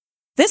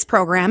This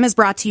program is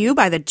brought to you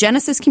by the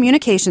Genesis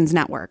Communications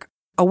Network,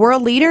 a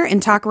world leader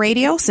in talk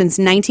radio since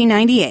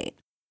 1998.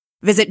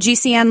 Visit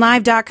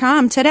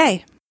GCNlive.com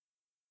today.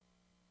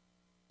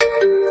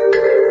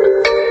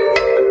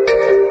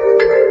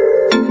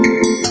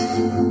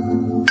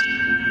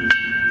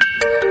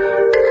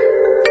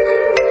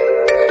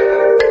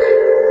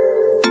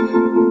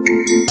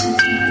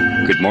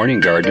 Good morning,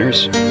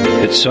 gardeners.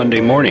 It's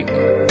Sunday morning.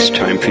 It's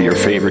time for your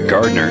favorite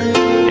gardener,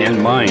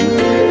 and mine,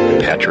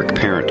 Patrick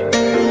Parent.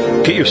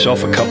 Get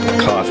yourself a cup of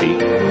coffee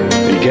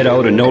and get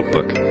out a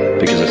notebook,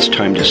 because it's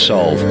time to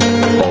solve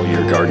all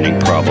your gardening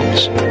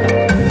problems.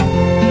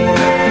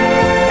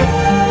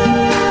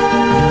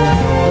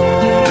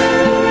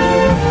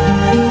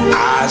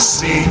 I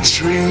see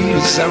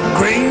trees of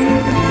green,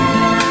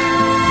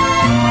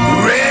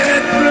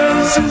 red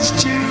roses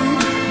too.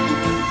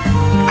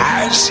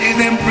 I see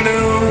them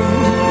bloom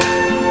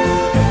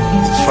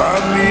for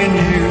me and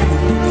you,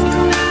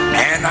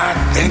 and I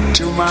think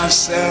to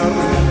myself,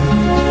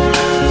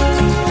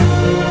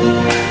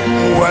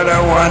 what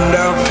a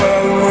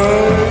wonderful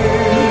world.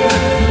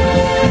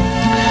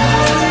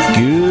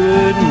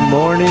 Good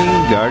morning,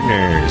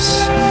 gardeners.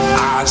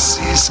 I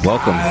see skies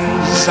Welcome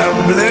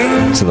of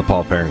blue to the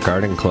Paul Parent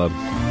Garden Club.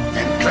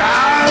 and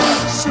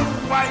clouds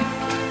of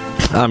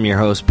white. I'm your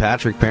host,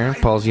 Patrick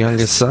Parent, Paul's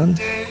youngest son.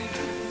 I'm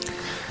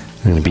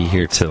going to be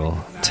here till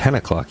 10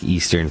 o'clock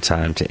Eastern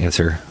time to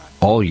answer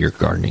all your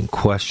gardening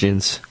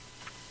questions.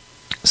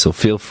 So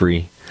feel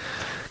free,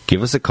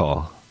 give us a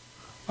call.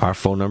 Our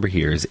phone number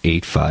here is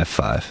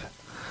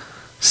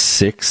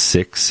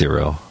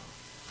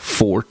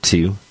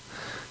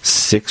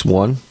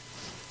 855-660-4261.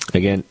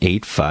 Again,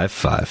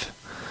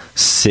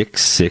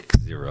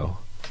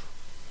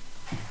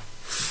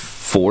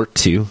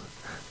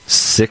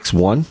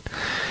 855-660-4261.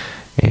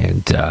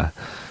 And,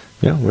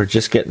 we're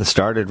just getting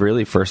started,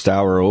 really. First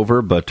hour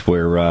over, but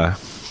we're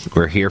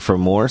here for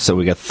more. So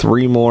we got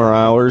 3 more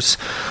hours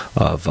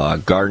of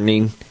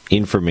gardening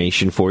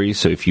information for you.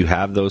 So if you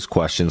have those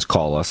questions,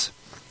 call us.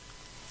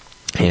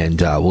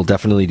 And we'll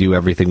definitely do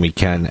everything we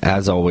can,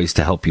 as always,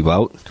 to help you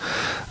out.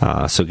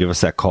 So give us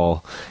that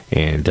call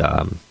and,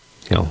 do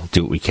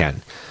what we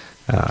can.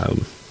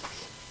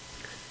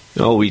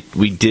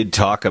 We did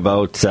talk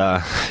about,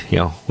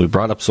 we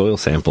brought up soil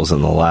samples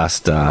in the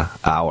last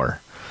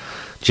hour.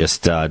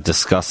 Just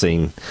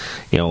discussing,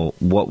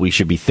 what we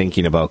should be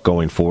thinking about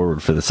going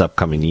forward for this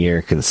upcoming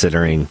year,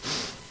 considering,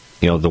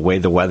 the way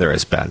the weather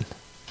has been.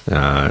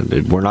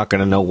 We're not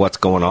going to know what's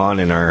going on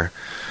in our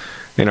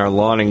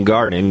lawn and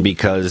garden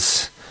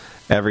because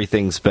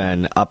everything's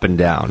been up and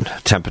down,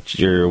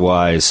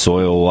 temperature-wise,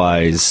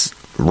 soil-wise,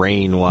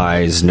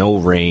 rain-wise, no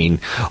rain,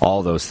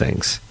 all those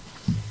things.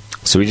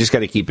 So we just got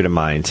to keep it in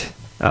mind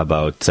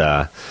about,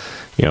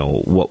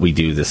 what we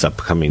do this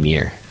upcoming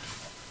year.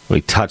 We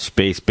touched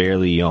base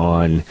barely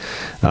on,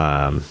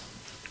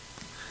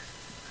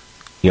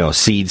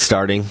 seed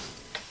starting.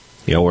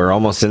 We're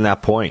almost in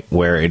that point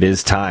where it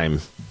is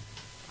time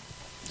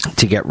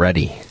to get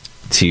ready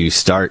to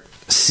start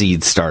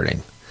seed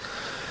starting.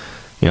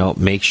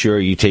 Make sure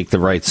you take the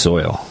right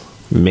soil.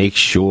 Make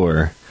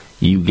sure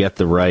you get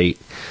the right,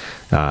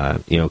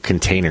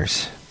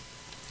 containers.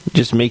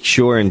 Just make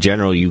sure in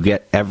general you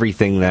get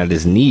everything that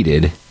is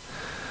needed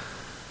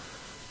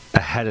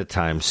ahead of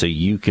time so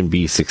you can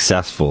be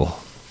successful.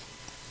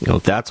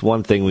 That's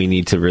one thing we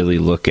need to really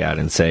look at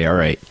and say, all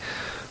right,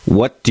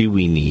 what do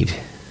we need?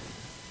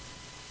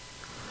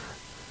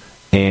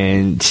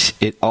 And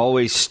it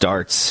always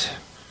starts,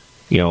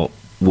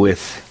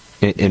 with,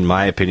 in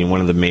my opinion, one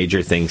of the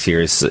major things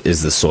here is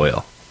the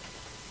soil.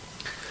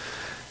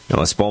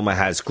 Espoma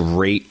has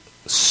great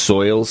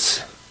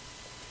soils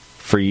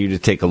for you to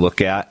take a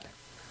look at.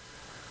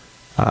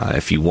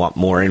 If you want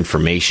more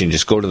information,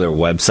 just go to their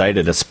website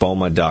at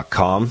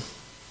espoma.com.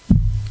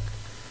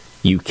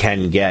 You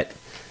can get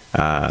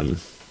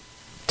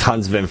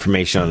tons of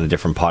information on the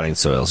different potting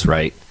soils,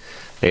 right?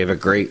 They have a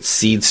great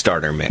seed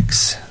starter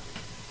mix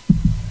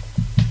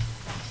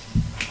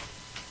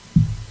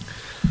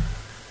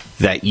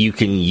that you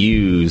can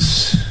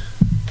use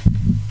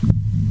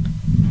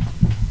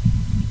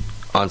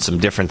on some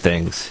different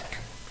things.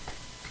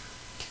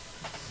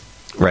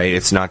 Right,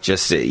 it's not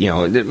just,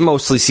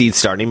 mostly seed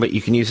starting, but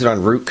you can use it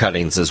on root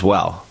cuttings as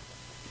well.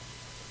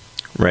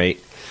 Right?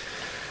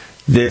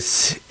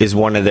 This is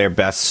one of their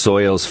best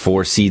soils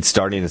for seed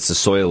starting. It's a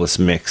soilless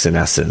mix, in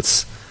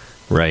essence.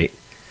 Right?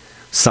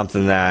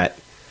 Something that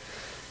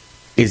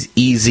is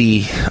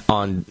easy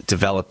on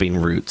developing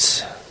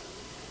roots.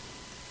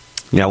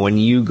 Now, when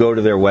you go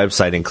to their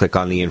website and click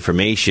on the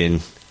information,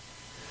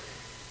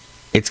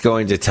 it's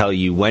going to tell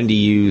you when to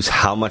use,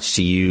 how much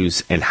to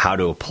use, and how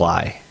to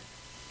apply.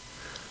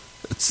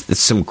 It's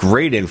some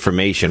great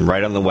information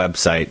right on the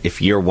website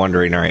if you're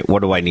wondering, all right,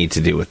 what do I need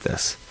to do with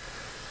this?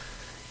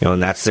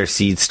 And that's their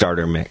seed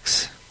starter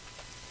mix.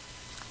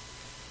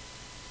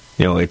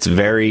 It's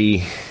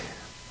very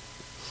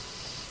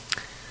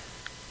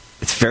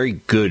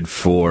good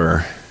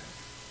for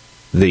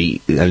the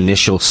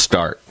initial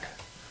start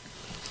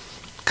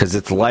because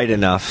it's light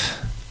enough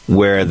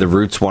where the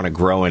roots want to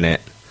grow in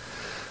it,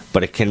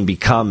 but it can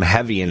become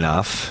heavy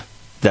enough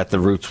that the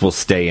roots will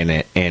stay in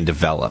it and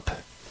develop.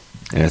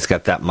 And it's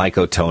got that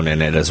mycotone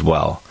in it as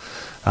well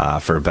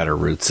for a better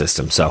root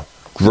system. So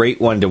great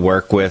one to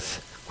work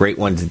with, great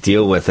one to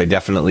deal with. I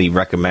definitely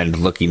recommend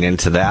looking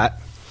into that.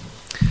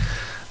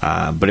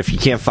 But if you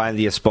can't find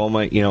the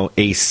Espoma,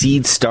 a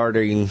seed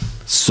starting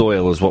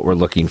soil is what we're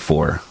looking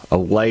for. A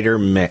lighter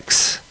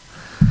mix.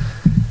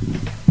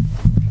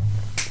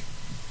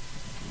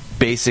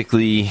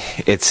 Basically,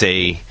 it's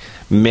a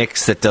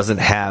mix that doesn't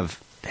have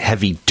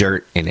heavy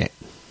dirt in it,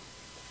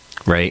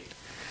 right?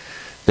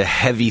 The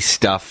heavy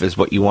stuff is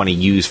what you want to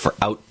use for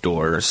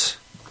outdoors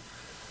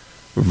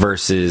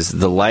versus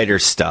the lighter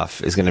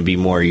stuff is going to be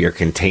more your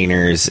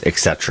containers,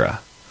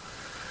 etc.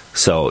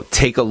 So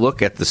take a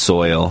look at the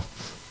soil,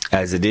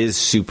 as it is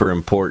super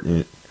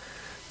important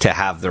to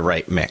have the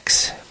right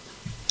mix.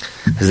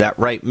 Because that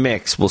right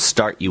mix will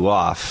start you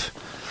off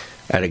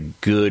at a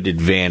good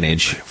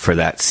advantage for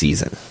that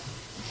season.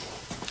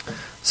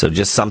 So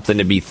just something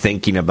to be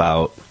thinking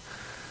about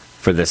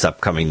for this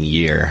upcoming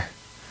year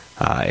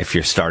if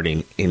you're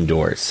starting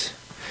indoors.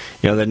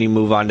 Then you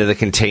move on to the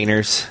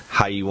containers.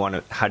 How do you want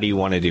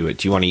to do it?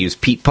 Do you want to use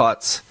peat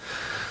pots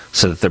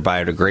so that they're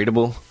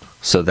biodegradable,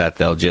 so that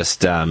they'll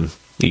just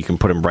you can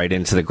put them right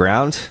into the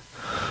ground?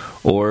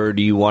 Or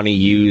do you want to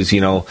use,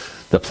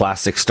 the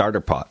plastic starter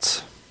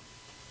pots,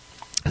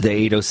 the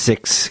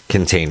 806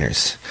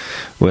 containers?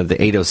 Well, the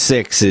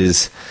 806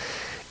 is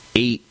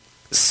 8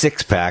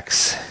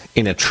 6-packs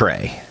in a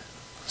tray.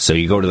 So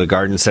you go to the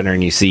garden center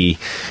and you see,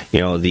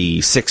 the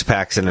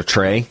 6-packs in a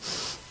tray,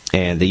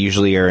 and they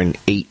usually are an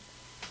 8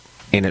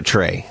 in a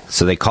tray.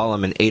 So they call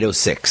them an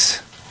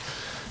 806.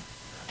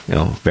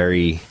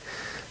 Very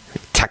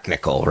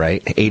technical,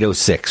 right?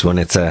 806 when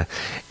it's a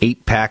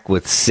 8-pack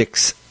with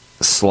 6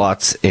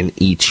 slots in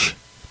each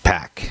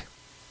pack.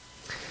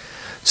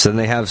 So then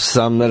they have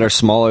some that are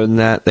smaller than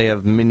that. They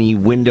have mini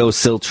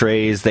windowsill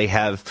trays. They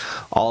have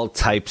all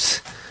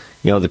types.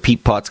 The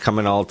peat pots come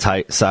in all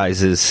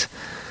sizes.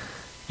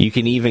 You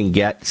can even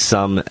get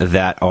some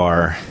that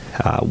are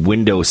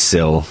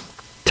windowsill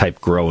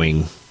type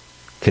growing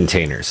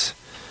containers,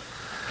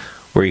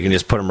 where you can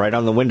just put them right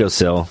on the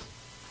windowsill,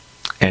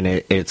 and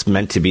it's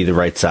meant to be the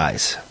right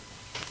size.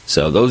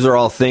 So those are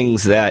all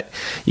things that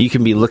you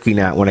can be looking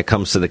at when it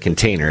comes to the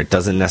container. It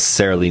doesn't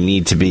necessarily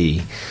need to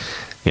be,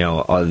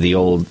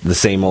 the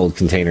same old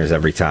containers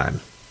every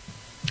time.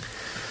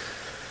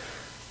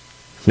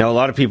 Now, a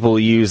lot of people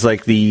use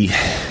like the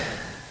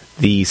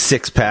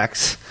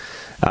 6-packs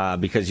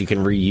because you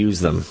can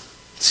reuse them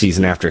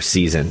season after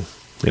season.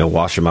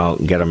 Wash them out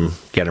and get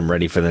them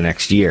ready for the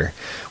next year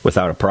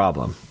without a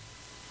problem.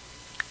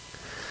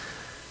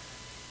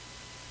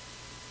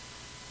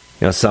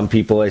 Some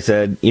people, like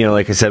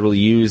I said, will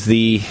use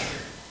the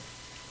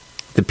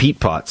peat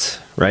pots,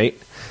 right?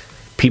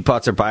 Peat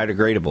pots are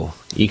biodegradable.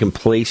 You can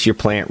place your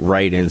plant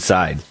right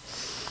inside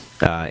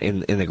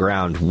in the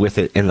ground with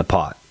it in the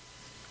pot.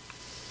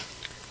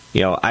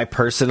 I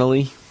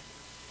personally,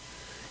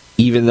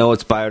 even though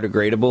it's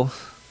biodegradable,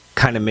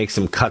 kind of make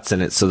some cuts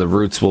in it so the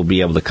roots will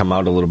be able to come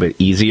out a little bit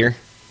easier.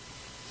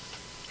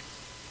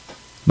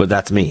 But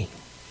that's me.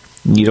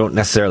 You don't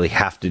necessarily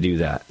have to do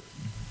that.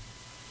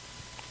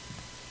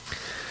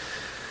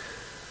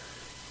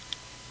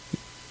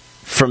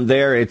 From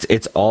there,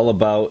 it's all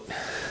about,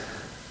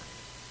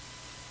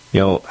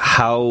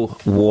 how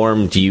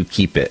warm do you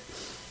keep it?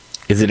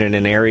 Is it in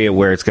an area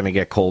where it's going to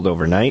get cold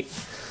overnight?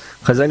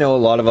 Because I know a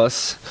lot of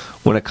us,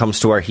 when it comes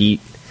to our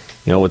heat,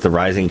 with the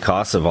rising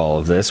costs of all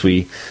of this,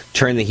 we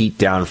turn the heat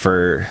down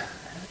for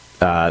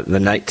the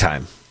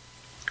nighttime,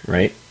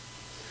 right?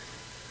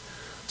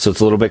 So it's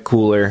a little bit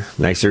cooler,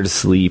 nicer to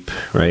sleep,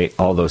 right?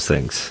 All those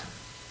things.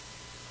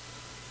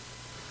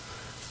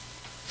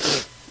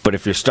 But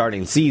if you're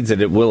starting seeds,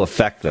 it will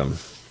affect them.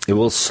 It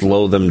will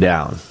slow them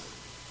down.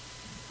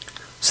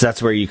 So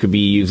that's where you could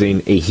be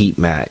using a heat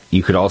mat.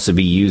 You could also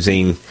be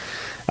using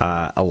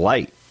a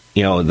light,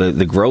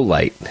 the grow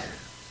light.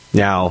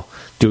 Now,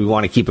 do we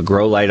want to keep a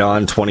grow light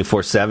on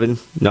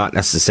 24/7? Not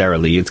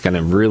necessarily. It's going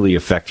to really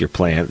affect your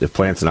plant. The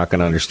plant's not going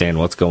to understand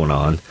what's going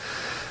on.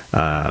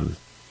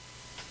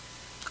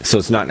 So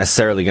it's not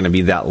necessarily going to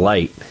be that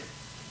light.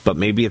 But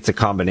maybe it's a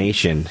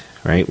combination,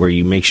 right, where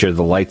you make sure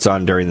the light's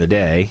on during the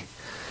day,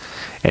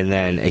 and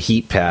then a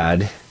heat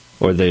pad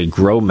or the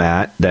grow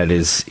mat that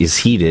is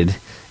heated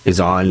is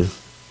on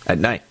at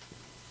night.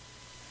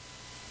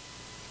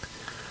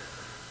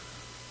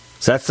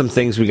 So that's some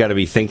things we got to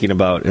be thinking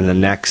about in the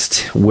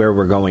next, where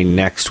we're going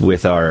next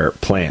with our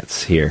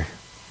plants here.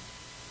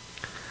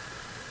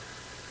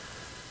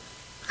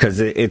 Because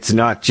it's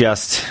not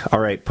just, all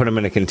right, put them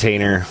in a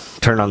container,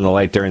 turn on the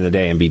light during the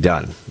day and be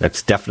done.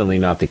 That's definitely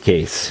not the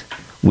case.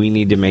 We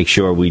need to make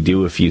sure we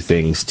do a few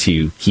things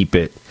to keep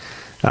it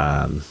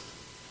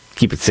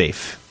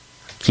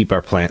safe, keep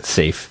our plants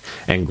safe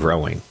and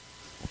growing.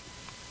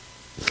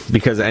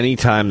 Because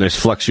anytime there's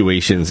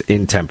fluctuations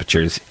in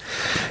temperatures,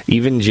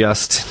 even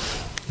just,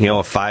 a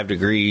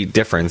 5-degree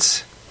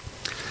difference,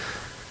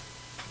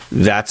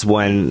 that's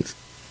when,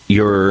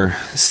 your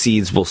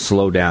seeds will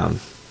slow down.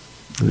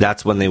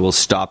 That's when they will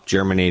stop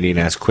germinating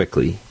as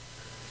quickly.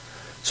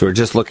 So we're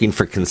just looking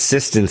for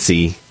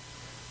consistency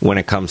when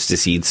it comes to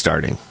seed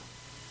starting.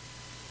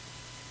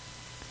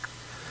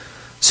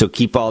 So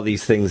keep all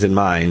these things in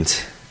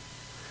mind.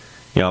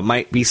 You know, it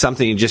might be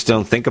something you just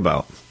don't think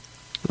about,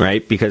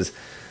 right? Because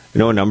I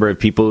know a number of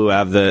people who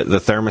have the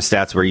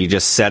thermostats where you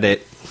just set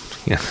it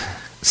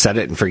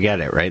and forget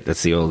it, right?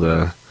 That's the old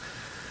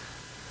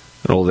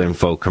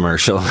info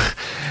commercial.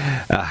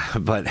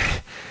 But,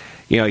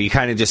 you know, you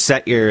kind of just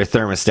set your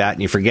thermostat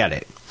and you forget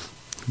it.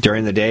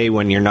 During the day,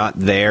 when you're not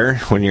there,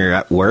 when you're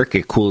at work,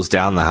 it cools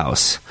down the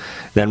house.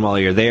 Then while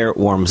you're there, it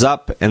warms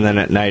up, and then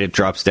at night it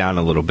drops down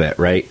a little bit,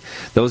 right?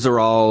 Those are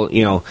all,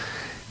 you know,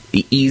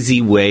 the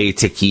easy way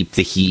to keep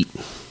the heat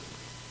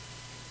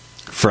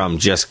from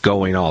just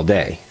going all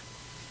day.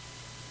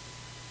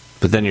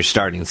 But then you're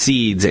starting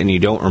seeds, and you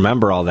don't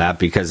remember all that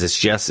because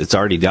it's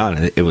already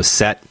done. It was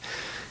set,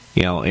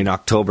 you know, in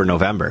October,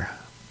 November.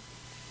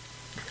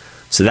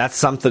 So that's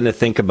something to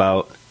think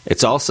about.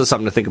 It's also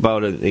something to think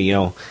about, you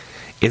know,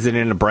 is it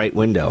in a bright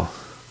window?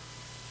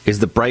 Is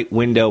the bright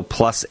window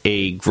plus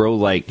a grow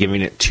light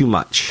giving it too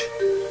much?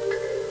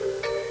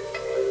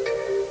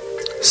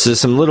 So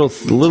some little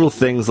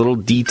things, little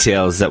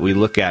details that we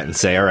look at and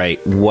say, all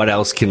right, what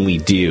else can we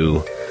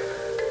do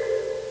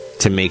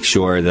to make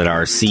sure that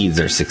our seeds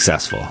are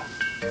successful?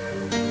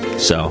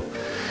 So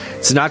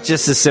it's not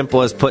just as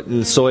simple as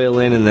putting soil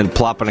in and then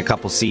plopping a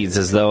couple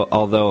seeds,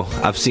 although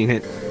I've seen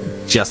it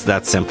just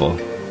that simple.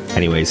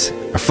 Anyways,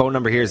 our phone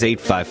number here is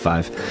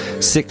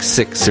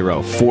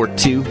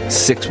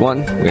 855-660-4261.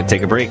 We're going to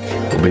take a break.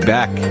 We'll be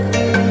back.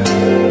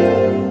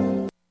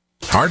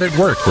 Hard at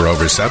work for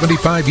over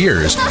 75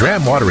 years,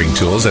 Dram watering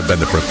tools have been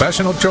the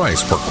professional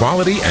choice for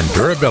quality and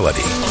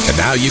durability. And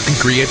now you can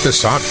create the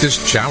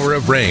softest shower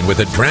of rain with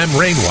a Dram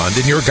rain wand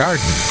in your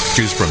garden.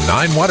 Choose from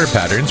 9 water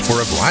patterns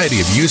for a variety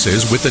of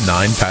uses with the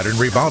 9-pattern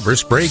revolver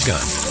spray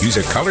gun. Use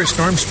a Color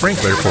Storm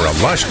sprinkler for a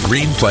lush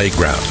green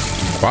playground.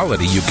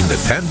 Quality you can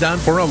depend on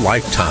for a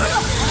lifetime.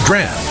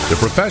 Dram, the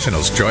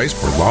professional's choice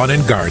for lawn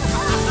and garden.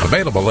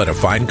 Available at a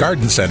fine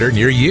garden center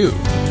near you.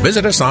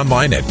 Visit us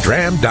online at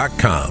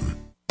dram.com.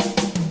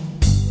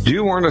 Do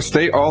you want to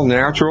stay all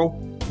natural?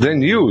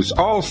 Then use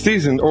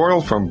all-season oil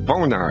from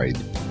Bonide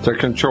to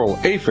control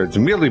aphids,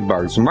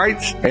 mealybugs,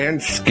 mites,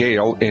 and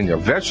scale in your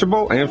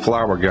vegetable and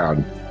flower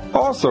garden.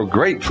 Also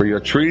great for your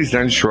trees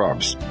and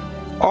shrubs.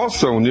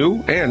 Also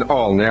new and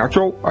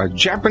all-natural, a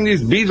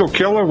Japanese beetle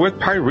killer with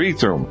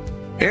pyrethrum.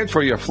 And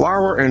for your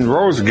flower and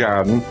rose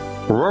garden,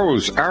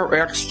 Rose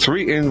RX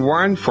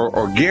 3-in-1 for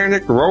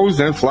organic rose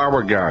and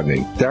flower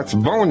gardening. That's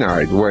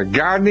Bonide, where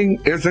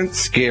gardening isn't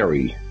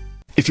scary.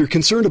 If you're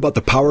concerned about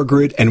the power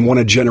grid and want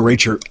to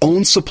generate your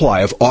own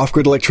supply of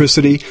off-grid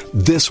electricity,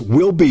 this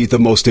will be the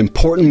most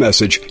important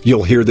message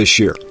you'll hear this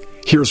year.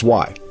 Here's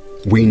why.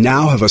 We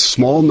now have a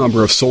small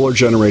number of solar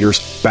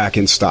generators back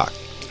in stock.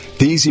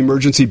 These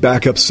emergency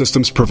backup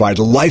systems provide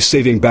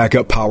life-saving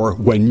backup power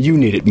when you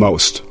need it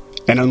most.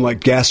 And unlike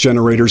gas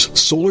generators,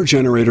 solar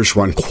generators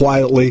run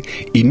quietly,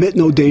 emit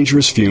no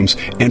dangerous fumes,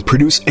 and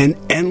produce an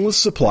endless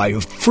supply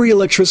of free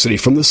electricity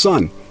from the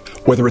sun.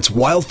 Whether it's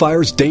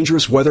wildfires,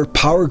 dangerous weather,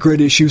 power grid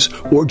issues,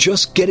 or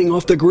just getting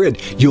off the grid,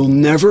 you'll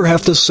never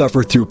have to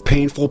suffer through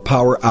painful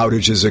power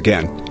outages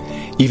again.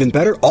 Even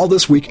better, all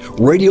this week,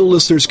 radio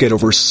listeners get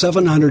over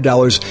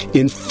 $700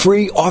 in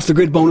free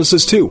off-the-grid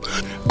bonuses, too.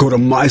 Go to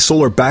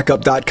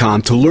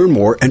MySolarBackup.com to learn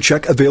more and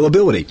check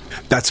availability.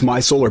 That's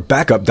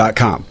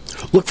MySolarBackup.com.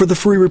 Look for the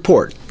free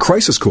report,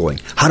 Crisis Cooling,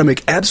 how to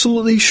make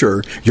absolutely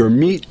sure your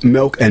meat,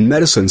 milk, and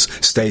medicines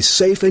stay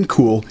safe and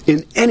cool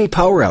in any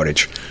power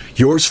outage.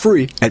 Yours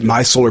free at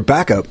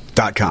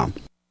MySolarBackup.com.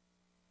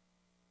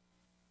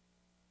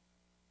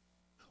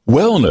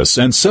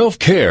 Wellness and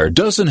self-care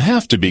doesn't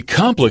have to be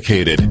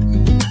complicated.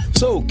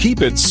 So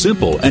keep it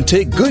simple and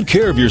take good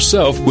care of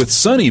yourself with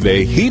Sunny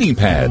Bay heating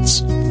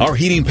pads. Our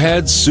heating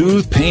pads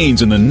soothe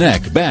pains in the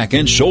neck, back,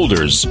 and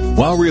shoulders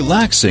while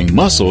relaxing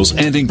muscles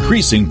and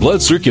increasing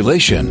blood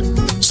circulation.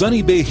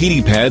 Sunny Bay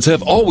heating pads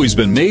have always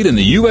been made in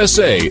the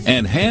USA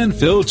and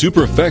hand-filled to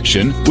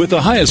perfection with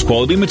the highest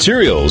quality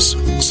materials.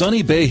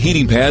 Sunny Bay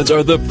heating pads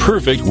are the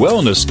perfect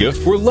wellness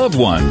gift for loved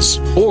ones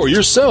or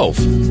yourself.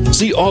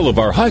 See all of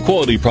our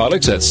high-quality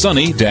products at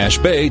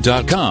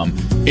sunny-bay.com,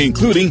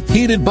 including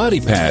heated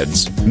body pads,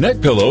 neck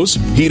pillows,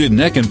 heated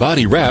neck and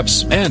body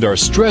wraps, and our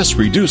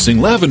stress-reducing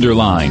lavender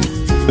line.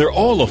 They're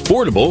all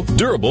affordable,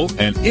 durable,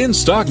 and in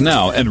stock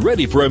now and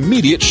ready for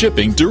immediate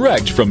shipping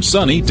direct from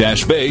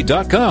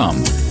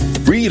sunny-bay.com.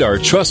 Read our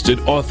trusted,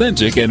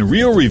 authentic, and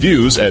real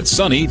reviews at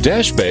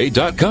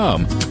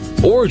sunny-bay.com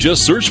or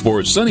just search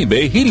for Sunny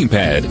Bay Heating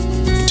Pad.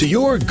 To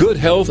your good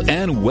health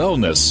and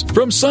wellness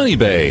from Sunny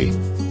Bay.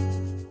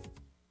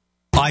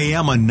 I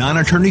am a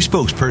non-attorney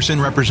spokesperson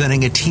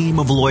representing a team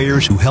of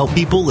lawyers who help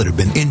people that have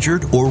been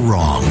injured or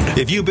wronged.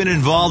 If you've been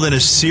involved in a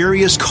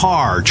serious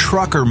car,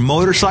 truck, or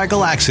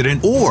motorcycle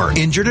accident or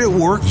injured at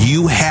work,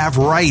 you have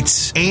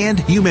rights,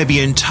 and you may be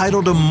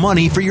entitled to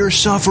money for your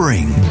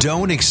suffering.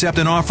 Don't accept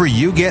an offer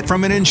you get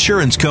from an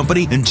insurance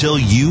company until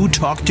you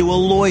talk to a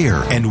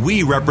lawyer, and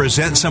we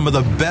represent some of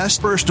the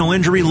best personal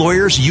injury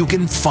lawyers you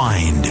can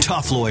find.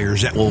 Tough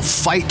lawyers that will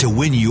fight to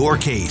win your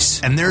case,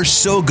 and they're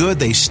so good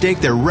they stake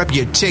their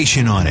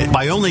reputation on it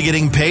by only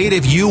getting paid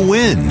if you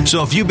win.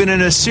 So if you've been in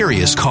a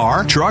serious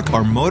car, truck,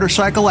 or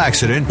motorcycle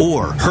accident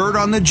or hurt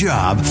on the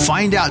job,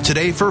 find out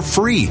today for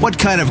free what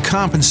kind of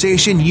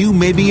compensation you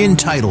may be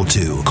entitled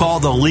to.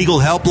 Call the legal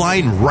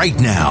helpline right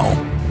now.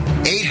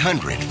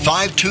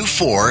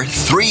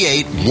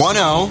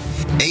 800-524-3810.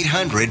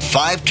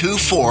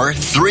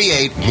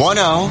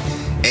 800-524-3810.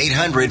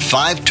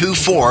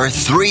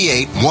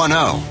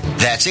 800-524-3810.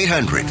 That's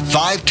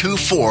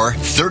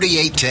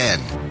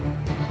 800-524-3810.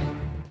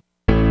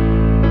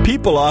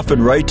 People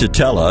often write to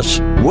tell us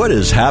what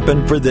has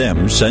happened for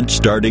them since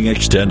starting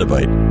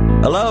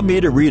Extendivite. Allow me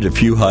to read a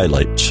few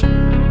highlights.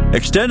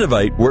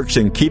 Extendivite works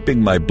in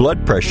keeping my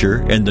blood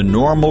pressure in the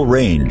normal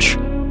range.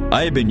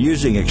 I have been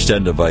using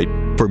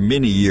Extendivite for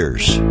many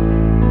years.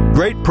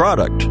 Great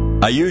product.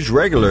 I use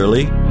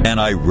regularly and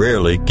I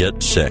rarely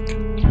get sick.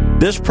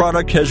 This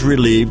product has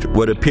relieved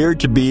what appeared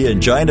to be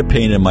angina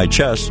pain in my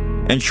chest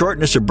and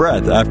shortness of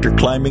breath after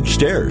climbing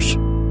stairs.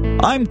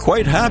 I'm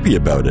quite happy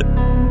about it.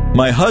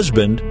 My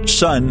husband,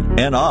 son,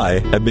 and I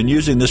have been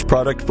using this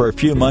product for a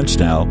few months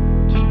now,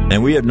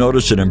 and we have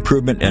noticed an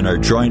improvement in our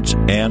joints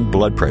and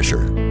blood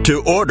pressure.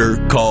 To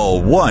order,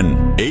 call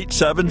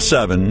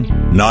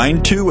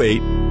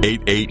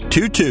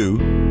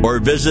 1-877-928-8822 or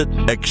visit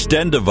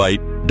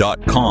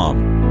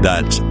Extendivite.com.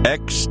 That's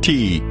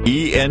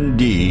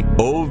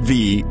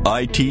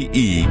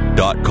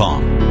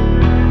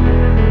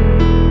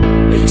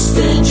Extendovite.com.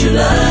 Extend your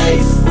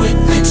life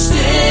with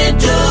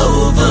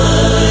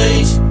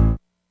Extendovite.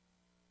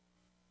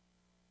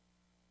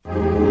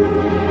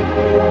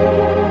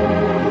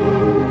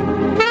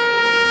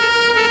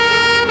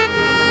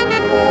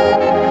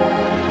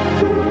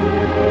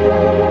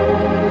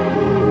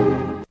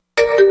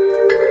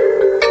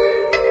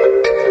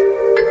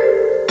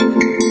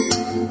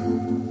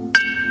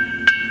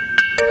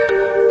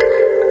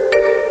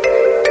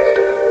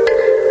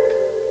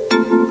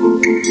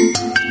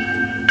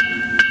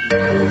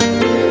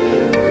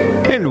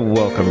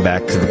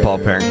 Back to the Paul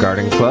Parent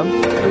Garden Club.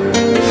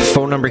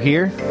 Phone number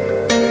here,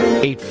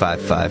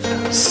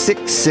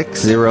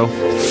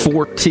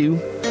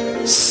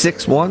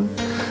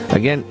 855-660-4261.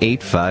 Again,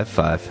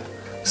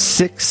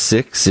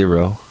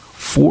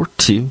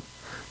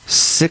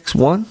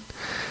 855-660-4261.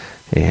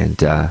 And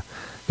got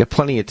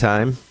plenty of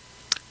time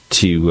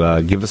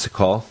to give us a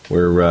call.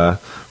 We're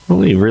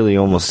only really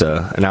almost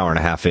an hour and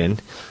a half in.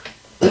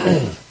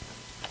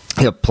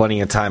 You have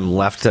plenty of time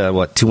left,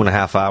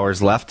 2.5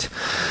 hours left.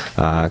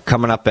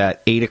 Coming up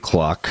at 8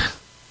 o'clock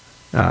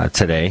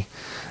today,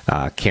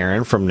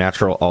 Karen from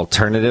Natural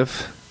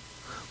Alternative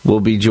will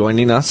be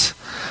joining us.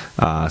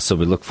 So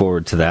we look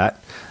forward to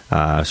that.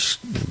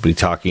 She'll be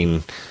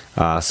talking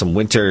some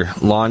winter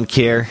lawn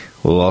care.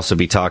 We'll also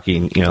be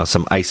talking,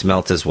 some ice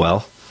melt as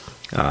well.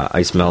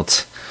 Ice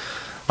melt,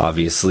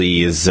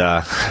 obviously, is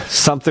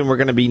something we're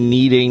going to be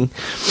needing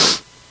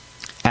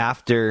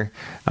after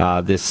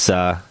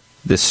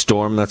this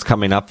storm that's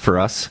coming up for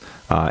us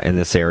in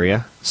this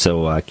area.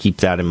 So keep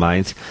that in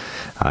mind.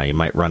 You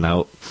might run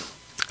out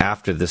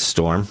after this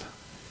storm.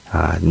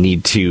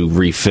 Need to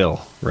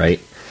refill, right?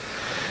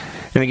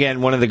 And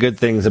again, one of the good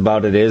things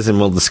about it is, and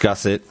we'll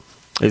discuss it,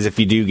 is if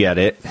you do get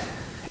it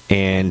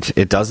and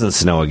it doesn't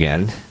snow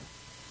again,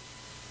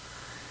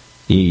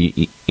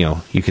 you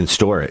can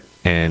store it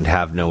and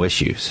have no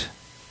issues.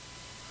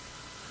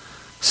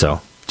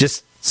 So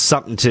just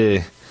something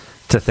to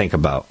think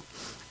about.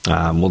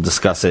 We'll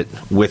discuss it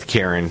with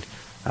Karen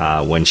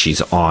when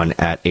she's on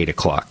at 8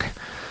 o'clock.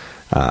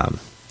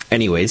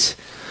 Anyways,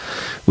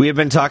 we have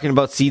been talking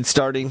about seed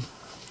starting.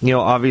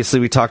 Obviously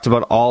we talked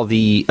about all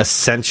the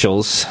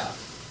essentials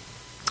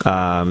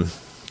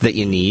that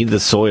you need: the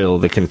soil,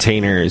 the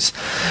containers,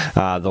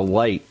 the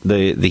light,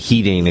 the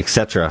heating,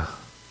 etc.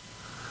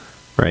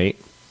 Right?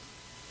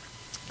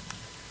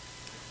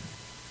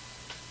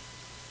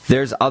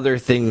 There's other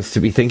things to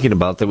be thinking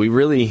about that we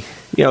really,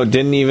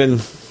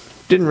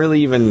 didn't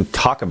really even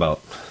talk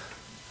about.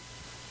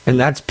 And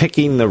that's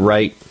picking the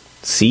right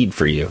seed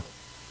for you.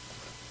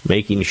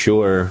 Making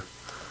sure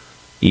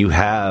you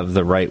have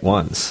the right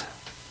ones.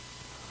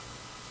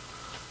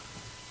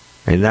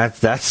 And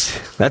that's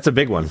a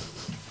big one,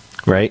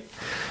 right?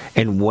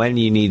 And when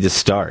you need to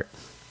start.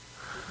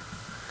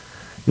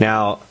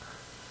 Now,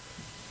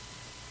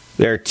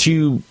 there are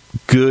two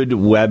good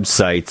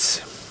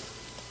websites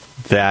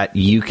that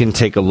you can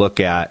take a look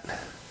at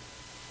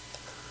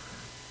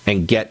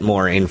and get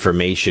more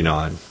information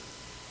on,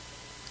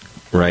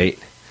 right?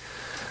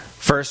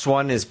 First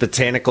one is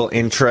Botanical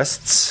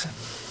Interests.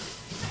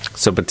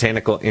 So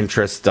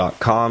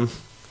botanicalinterests.com.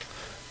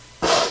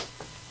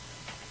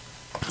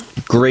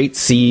 great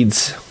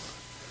seeds,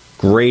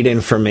 great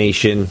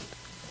information.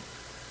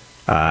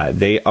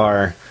 They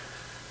are,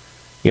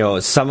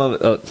 some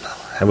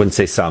of, I wouldn't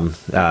say some,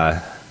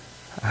 I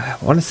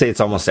want to say it's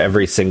almost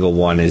every single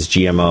one is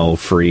GMO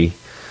free.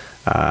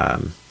 I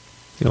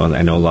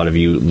know a lot of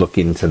you look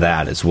into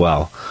that as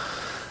well.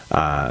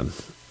 But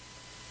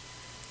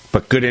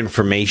good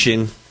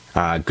information,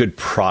 good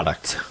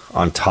product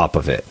on top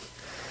of it.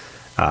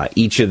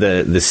 Each of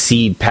the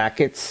seed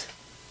packets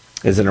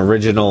is an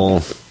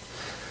original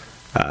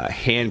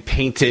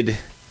hand-painted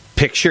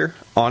picture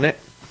on it.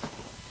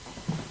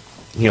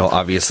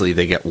 Obviously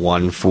they get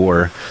one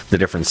for the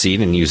different seed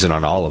and use it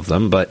on all of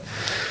them, but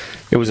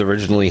it was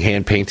originally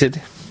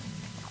hand-painted.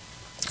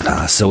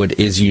 So it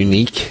is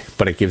unique,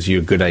 but it gives you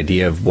a good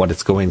idea of what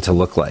it's going to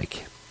look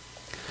like.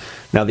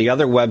 Now, the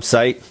other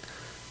website,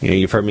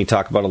 you've heard me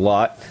talk about a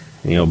lot,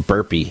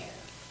 Burpee.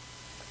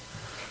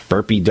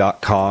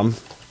 Burpee.com,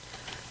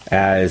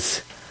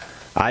 as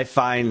I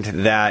find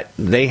that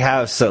they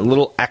have some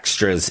little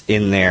extras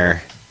in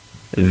there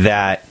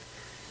that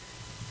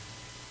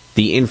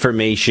the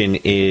information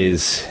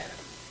is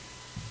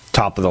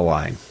top of the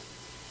line.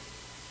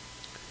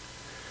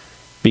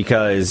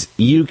 Because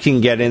you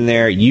can get in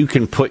there, you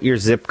can put your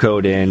zip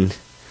code in,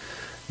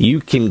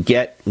 you can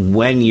get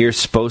when you're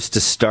supposed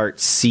to start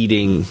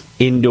seeding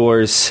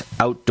indoors,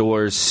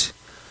 outdoors,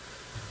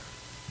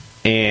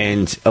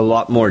 and a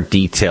lot more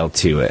detail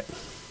to it.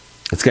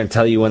 It's going to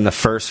tell you when the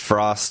first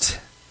frost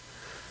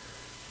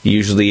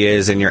usually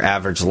is and your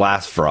average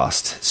last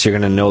frost. So you're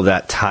going to know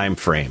that time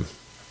frame.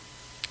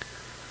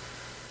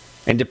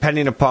 And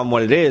depending upon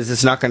what it is,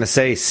 it's not going to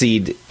say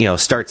seed,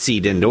 start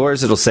seed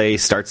indoors. It'll say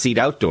start seed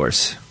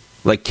outdoors.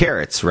 Like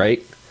carrots,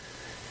 right?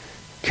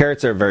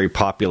 Carrots are very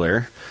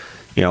popular.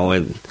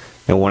 And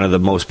one of the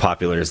most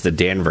popular is the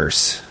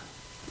Danvers,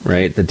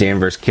 right? The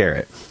Danvers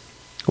carrot.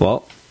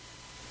 Well,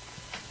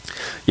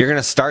 you're going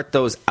to start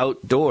those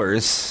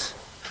outdoors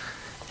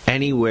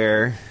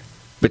anywhere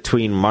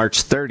between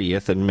March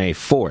 30th and May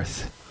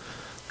 4th.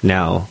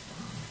 Now,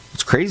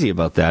 what's crazy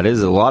about that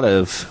is a lot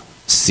of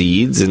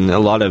seeds and a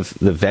lot of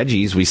the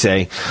veggies we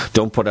say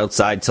don't put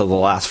outside till the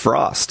last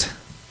frost.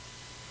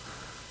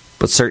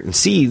 But certain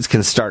seeds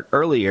can start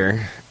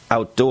earlier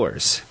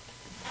outdoors.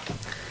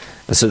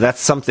 And so that's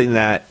something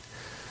that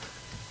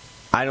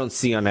I don't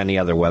see on any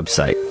other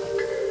website.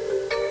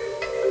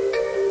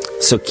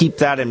 So keep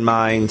that in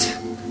mind.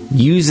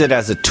 Use it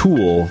as a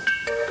tool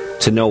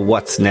to know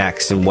what's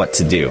next and what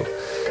to do.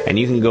 And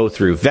you can go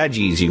through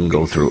veggies, you can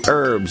go through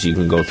herbs, you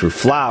can go through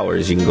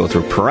flowers, you can go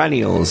through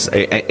perennials.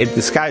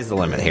 The sky's the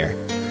limit here.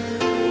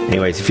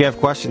 Anyways, if you have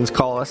questions,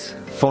 call us.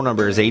 Phone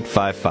number is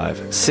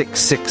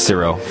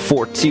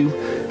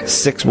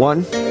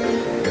 855-660-4261.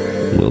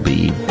 We'll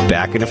be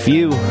back in a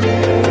few.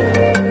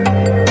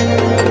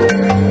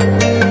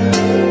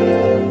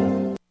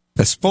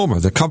 Espoma,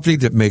 the company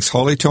that makes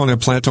Hollytone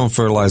and Plantone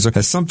fertilizer,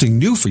 has something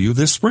new for you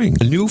this spring.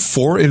 A new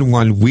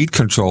 4-in-1 weed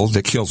control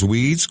that kills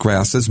weeds,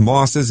 grasses,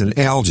 mosses, and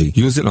algae.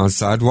 Use it on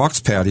sidewalks,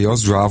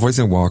 patios, driveways,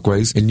 and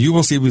walkways, and you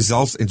will see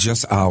results in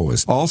just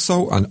hours.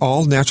 Also, an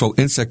all-natural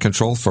insect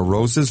control for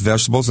roses,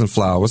 vegetables, and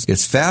flowers.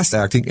 It's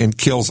fast-acting and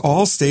kills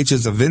all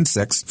stages of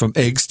insects from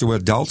eggs to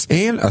adults,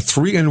 and a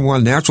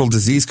 3-in-1 natural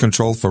disease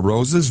control for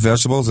roses,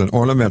 vegetables, and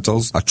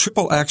ornamentals. A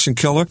triple action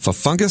killer for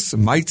fungus,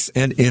 mites,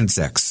 and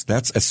insects.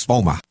 That's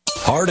Espoma.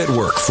 Hard at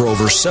work for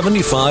over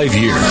 75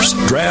 years,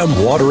 Dram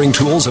Watering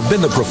Tools have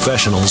been the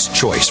professional's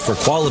choice for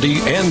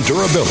quality and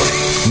durability.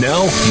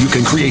 Now you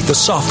can create the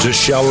softest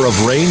shower of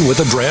rain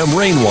with a Dram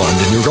Rain Wand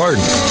in your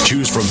garden.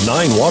 Choose from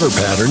 9 water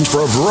patterns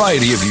for a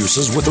variety of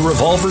uses with the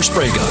revolver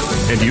spray gun.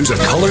 And use a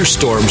Color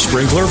Storm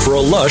sprinkler for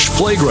a lush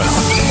playground.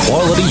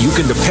 Quality you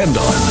can depend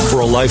on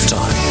for a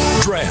lifetime.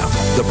 Dram,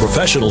 the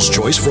professional's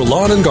choice for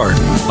lawn and garden.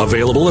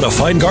 Available at a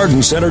fine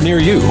garden center near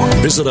you.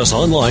 Visit us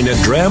online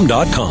at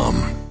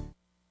dram.com.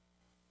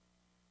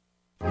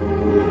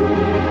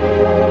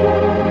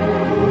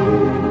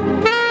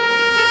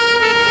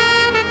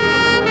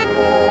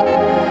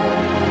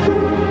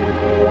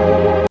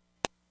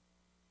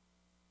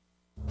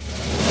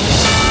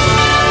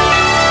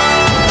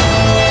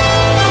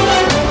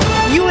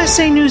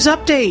 USA News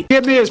Update.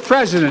 Give me as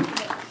president.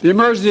 The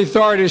emergency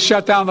authority has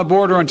shut down the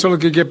border until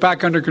it could get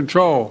back under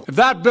control. If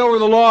that bill were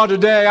the law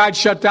today, I'd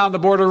shut down the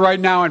border right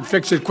now and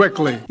fix it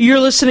quickly. You're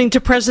listening to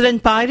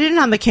President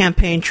Biden on the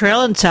campaign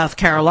trail in South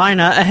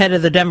Carolina ahead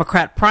of the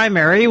Democrat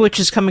primary, which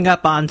is coming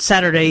up on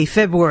Saturday,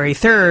 February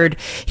 3rd.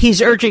 He's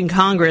urging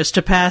Congress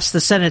to pass the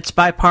Senate's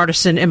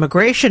bipartisan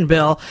immigration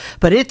bill,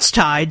 but it's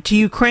tied to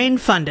Ukraine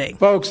funding.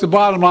 Folks, the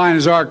bottom line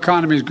is our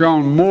economy has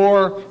grown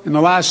more in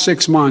the last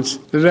 6 months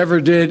than it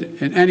ever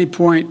did at any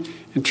point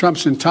in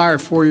Trump's entire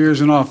 4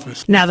 years in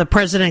office. Now, the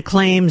president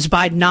claims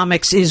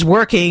Bidenomics is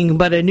working,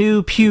 but a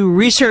new Pew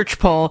Research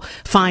poll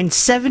finds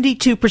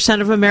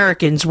 72% of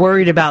Americans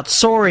worried about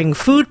soaring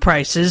food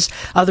prices,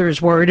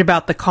 others worried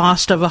about the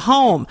cost of a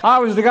home. I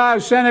was the guy who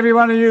sent every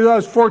one of you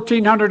those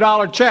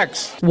 $1,400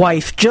 checks.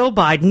 Wife Jill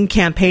Biden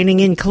campaigning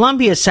in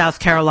Columbia, South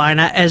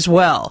Carolina as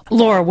well.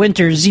 Laura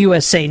Winters,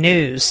 USA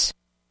News.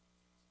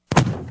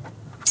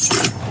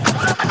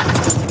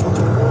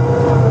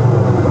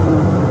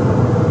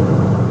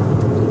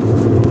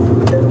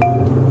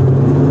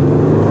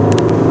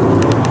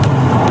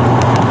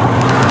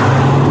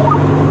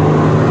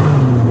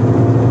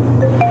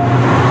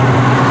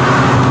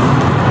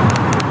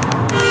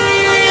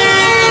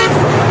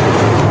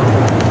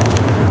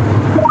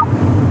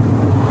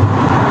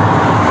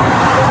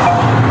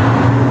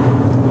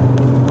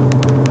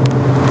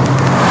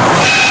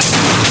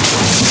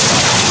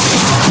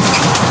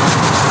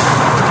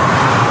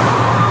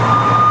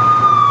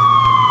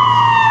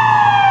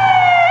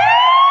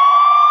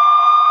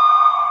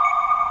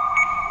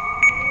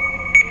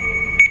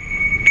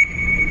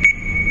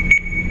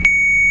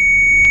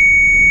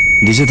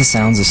 These are the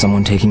sounds of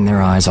someone taking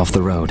their eyes off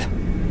the road.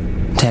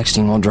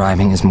 Texting while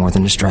driving is more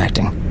than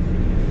distracting.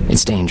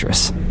 It's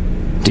dangerous.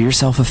 Do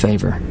yourself a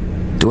favor.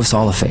 Do us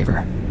all a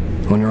favor.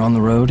 When you're on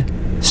the road,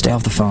 stay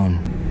off the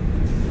phone.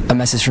 A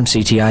message from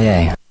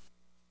CTIA.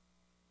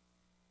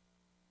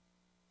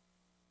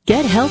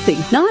 Get healthy,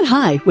 not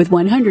high, with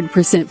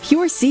 100%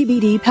 pure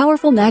CBD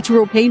powerful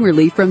natural pain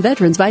relief from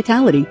Veterans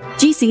Vitality.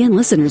 GCN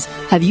listeners,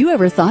 have you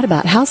ever thought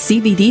about how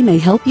CBD may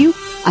help you?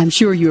 I'm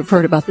sure you have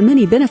heard about the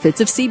many benefits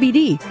of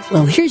CBD.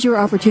 Well, here's your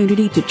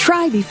opportunity to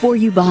try before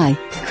you buy.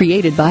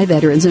 Created by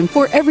veterans and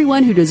for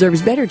everyone who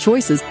deserves better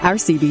choices, our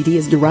CBD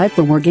is derived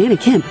from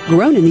organic hemp,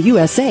 grown in the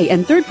USA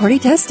and third-party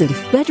tested.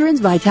 Veterans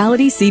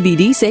Vitality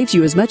CBD saves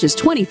you as much as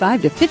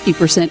 25 to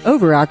 50%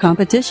 over our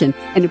competition,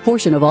 and a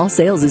portion of all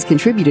sales is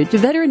contributed to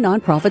veteran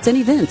nonprofits and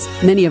events.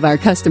 Many of our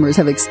customers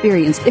have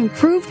experienced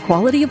improved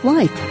quality of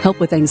life, help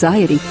with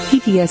anxiety,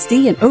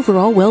 PTSD, and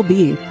overall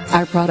well-being.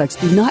 Our products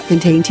do not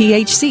contain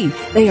THC.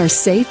 They are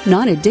safe,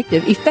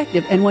 non-addictive,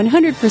 effective, and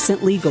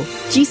 100% legal.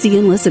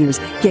 GCN listeners,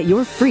 get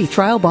your free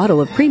trial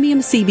bottle of premium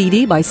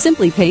CBD by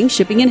simply paying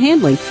shipping and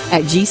handling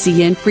at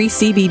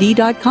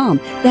GCNFreeCBD.com.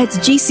 That's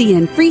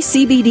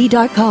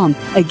GCNFreeCBD.com.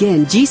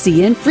 Again,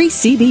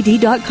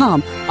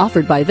 GCNFreeCBD.com.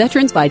 Offered by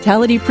Veterans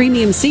Vitality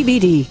Premium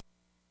CBD.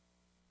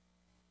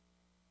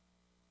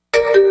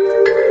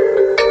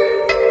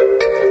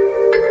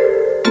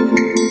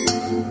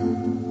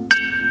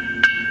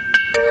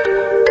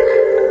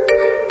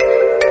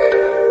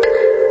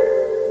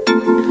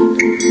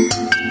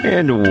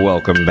 And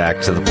welcome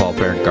back to the Paul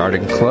Parent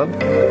Garden Club.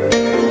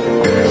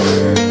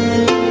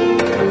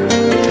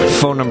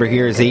 Phone number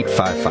here is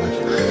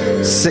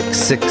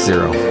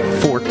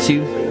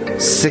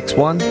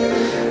 855-660-4261.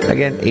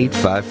 Again,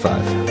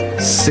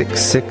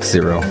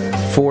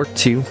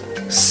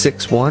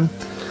 855-660-4261.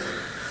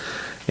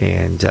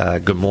 And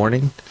good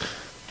morning.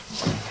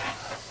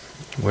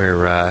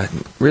 We're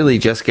really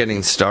just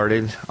getting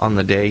started on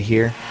the day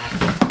here.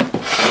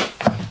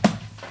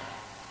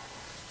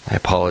 I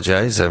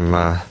apologize. I'm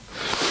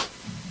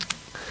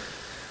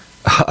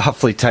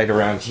awfully tight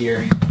around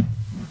here.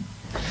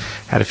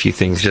 Had a few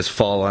things just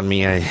fall on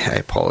me. I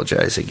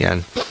apologize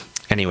again.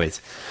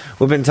 Anyways,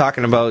 we've been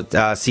talking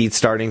about seed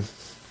starting.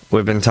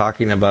 We've been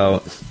talking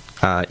about,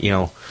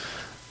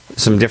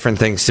 some different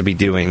things to be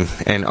doing.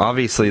 And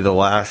obviously the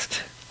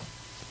last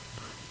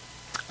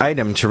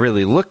item to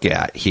really look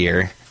at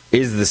here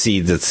is the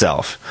seeds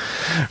itself,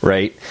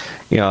 right?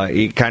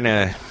 You kind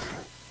of...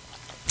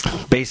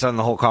 Based on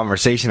the whole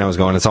conversation I was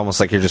going, it's almost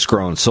like you're just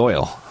growing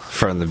soil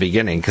from the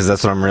beginning, because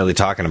that's what I'm really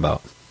talking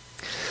about.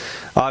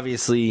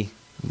 Obviously,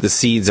 the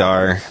seeds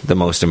are the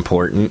most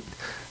important.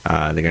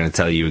 They're going to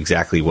tell you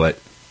exactly what,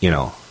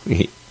 you're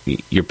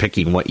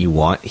picking what you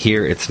want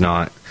here. It's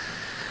not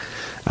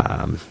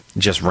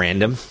just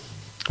random,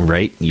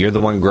 right? You're the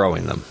one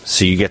growing them,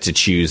 so you get to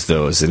choose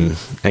those. And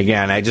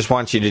again, I just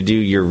want you to do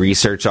your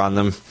research on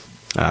them.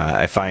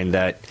 I find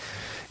that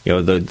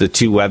the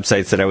two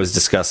websites that I was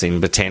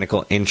discussing,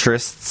 Botanical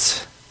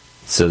Interests,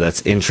 so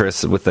that's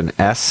interest with an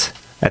S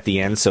at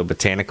the end, so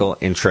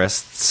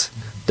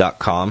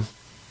botanicalinterests.com.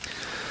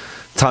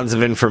 Tons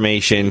of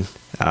information,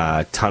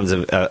 tons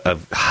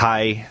of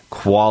high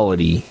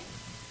quality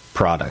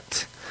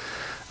product.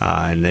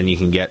 And then you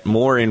can get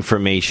more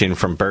information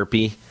from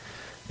Burpee.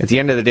 At the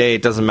end of the day,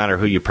 it doesn't matter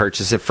who you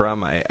purchase it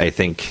from. I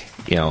think,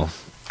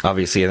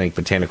 obviously I think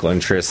Botanical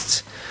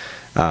Interests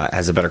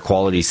has a better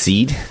quality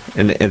seed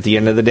at the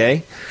end of the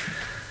day,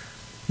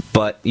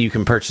 but you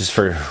can purchase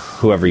for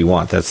whoever you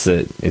want. It's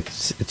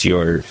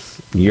your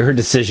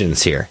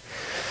decisions here.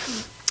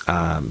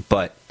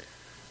 But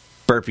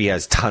Burpee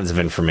has tons of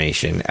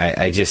information.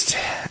 I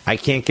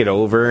can't get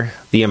over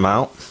the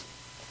amount,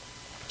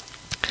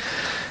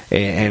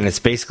 and it's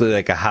basically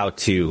like a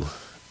how-to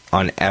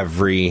on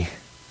every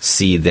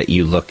seed that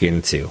you look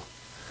into.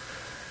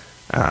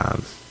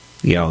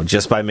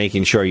 Just by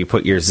making sure you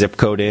put your zip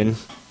code in.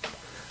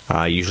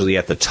 Usually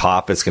at the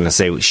top, it's going to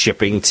say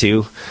shipping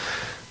to.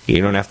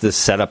 You don't have to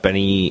set up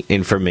any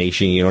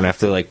information. You don't have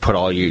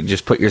to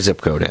just put your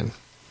zip code in.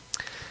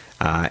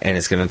 And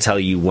it's going to tell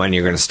you when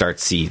you're going to start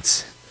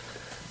seeds.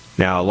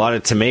 Now, a lot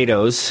of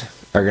tomatoes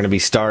are going to be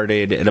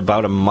started at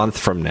about a month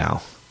from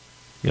now.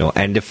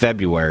 End of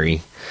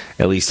February,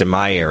 at least in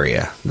my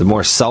area. The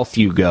more south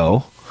you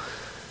go,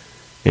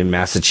 in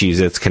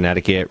Massachusetts,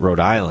 Connecticut, Rhode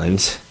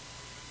Island,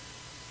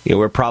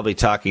 we're probably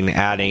talking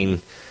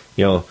adding,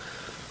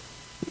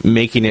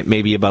 making it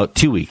maybe about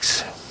 2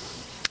 weeks,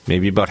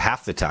 maybe about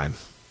half the time,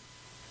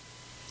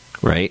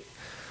 right?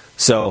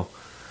 So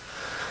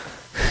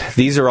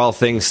these are all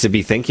things to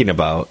be thinking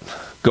about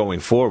going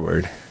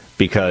forward,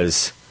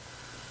 because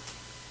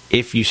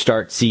if you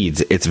start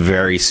seeds, it's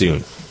very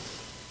soon.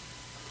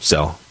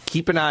 So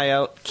keep an eye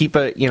out,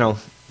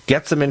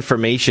 get some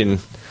information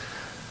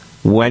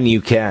when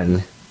you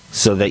can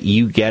so that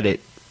you get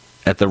it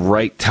at the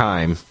right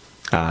time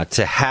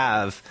to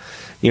have,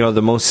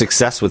 the most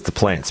success with the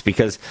plants.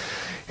 Because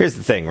here's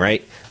the thing,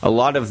 right? A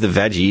lot of the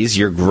veggies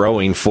you're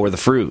growing for the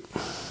fruit,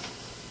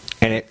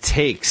 and it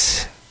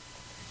takes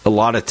a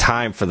lot of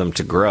time for them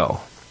to grow.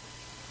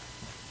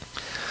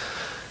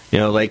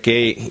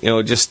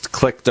 Just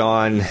clicked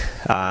on,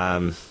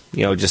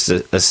 just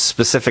a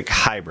specific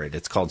hybrid.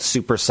 It's called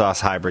Super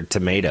Sauce Hybrid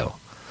Tomato,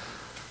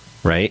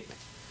 right?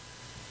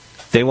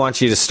 They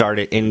want you to start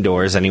it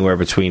indoors anywhere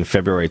between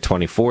February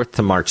 24th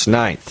to March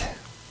 9th.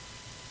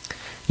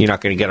 You're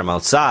not going to get them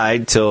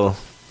outside till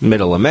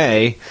middle of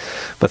May.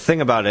 But the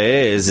thing about it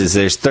is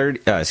there's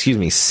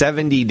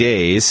 70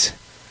 days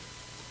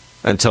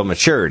until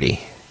maturity.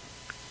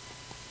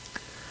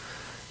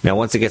 Now,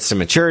 once it gets to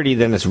maturity,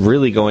 then it's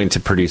really going to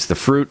produce the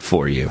fruit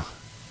for you.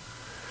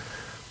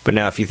 But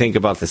now, if you think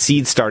about the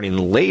seed starting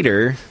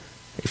later,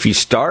 if you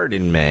start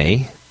in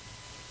May,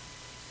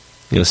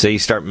 say you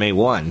start May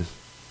 1,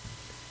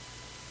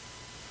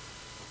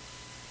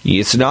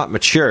 it's not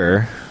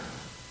mature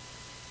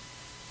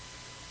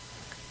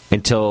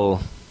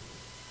until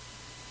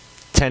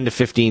 10 to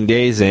 15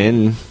 days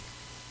in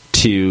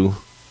to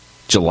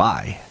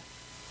July.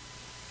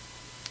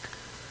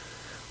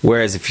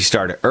 Whereas if you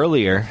start it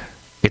earlier,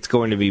 it's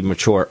going to be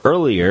mature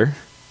earlier.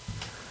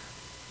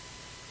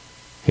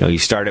 You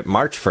start at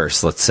March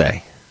 1st, let's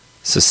say.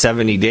 So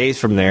 70 days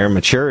from there,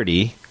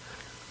 maturity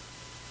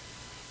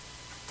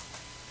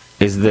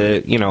is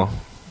the,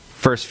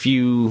 first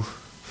few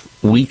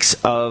weeks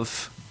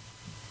of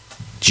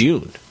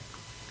June.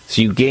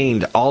 So you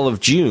gained all of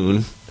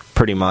June,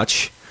 pretty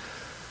much,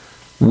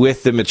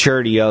 with the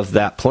maturity of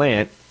that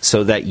plant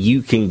so that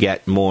you can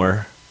get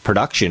more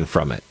production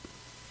from it.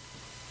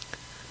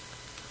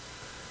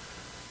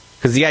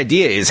 Because the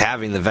idea is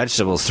having the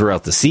vegetables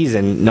throughout the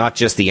season, not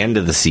just the end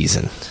of the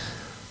season.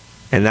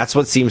 And that's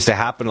what seems to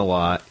happen a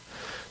lot,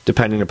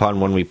 depending upon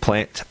when we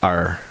plant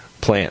our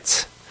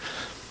plants.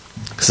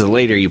 Because the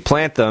later you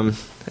plant them,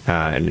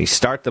 and you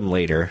start them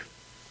later,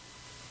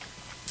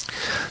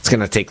 it's going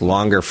to take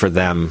longer for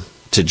them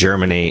to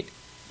germinate,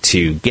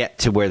 to get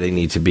to where they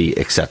need to be,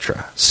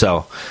 etc.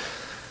 So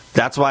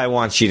that's why I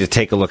want you to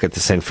take a look at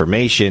this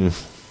information,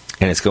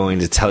 and it's going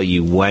to tell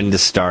you when to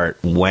start,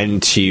 when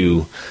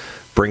to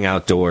bring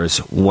outdoors,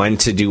 when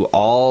to do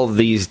all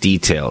these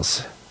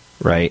details,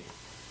 right?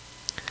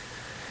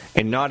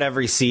 And not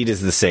every seed is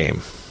the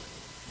same.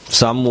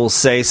 Some will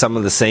say some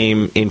of the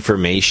same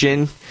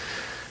information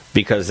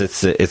because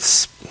it's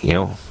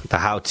the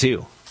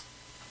how-to.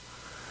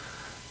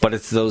 But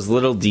it's those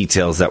little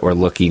details that we're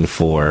looking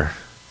for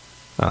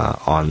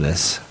on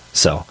this.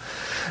 So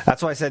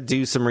that's why I said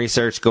do some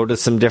research, go to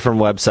some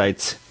different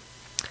websites.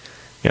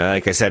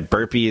 Like I said,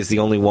 Burpee is the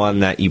only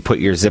one that you put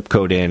your zip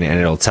code in and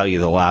it'll tell you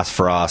the last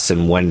frost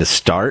and when to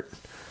start.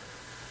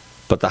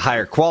 But the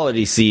higher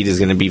quality seed is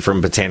going to be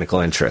from Botanical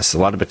Interests. A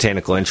lot of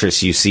Botanical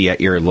Interests you see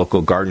at your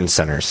local garden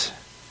centers,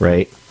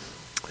 right?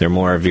 They're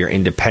more of your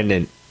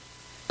independent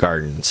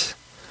gardens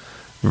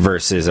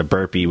versus a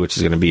Burpee, which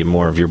is going to be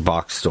more of your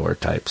box store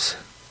types.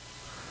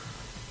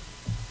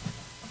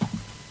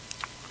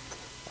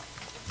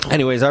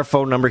 Anyways, our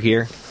phone number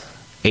here,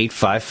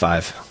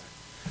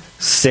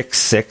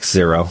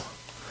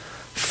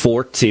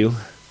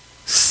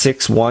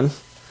 855-660-4261.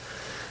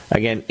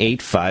 Again,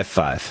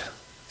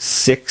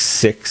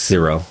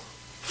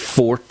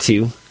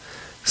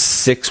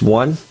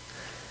 855-660-4261.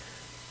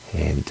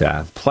 And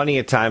plenty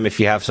of time if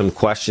you have some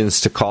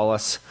questions to call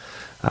us.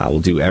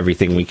 We'll do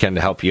everything we can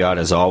to help you out,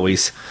 as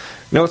always.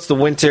 It's the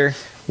winter.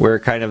 We're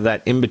kind of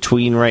that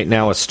in-between right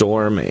now, a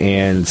storm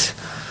and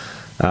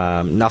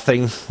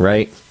nothing,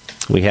 right?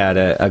 We had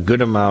a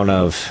good amount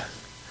of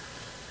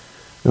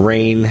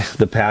rain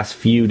the past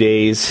few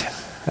days,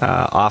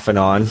 off and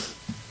on,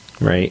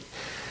 right?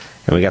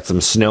 And we got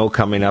some snow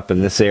coming up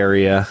in this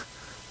area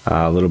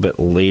a little bit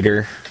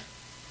later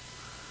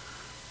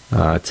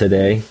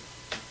today.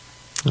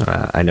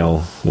 I know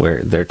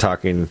where they're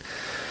talking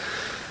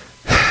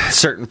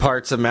certain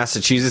parts of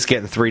Massachusetts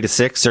getting 3 to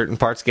 6, certain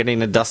parts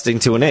getting a dusting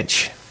to an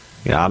inch.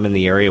 I'm in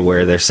the area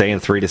where they're saying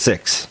 3 to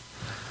 6,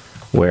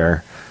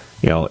 where,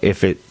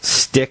 if it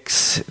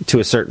sticks to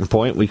a certain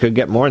point, we could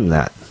get more than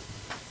that.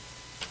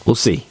 We'll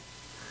see.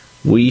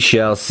 We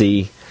shall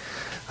see.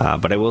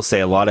 But I will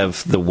say a lot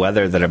of the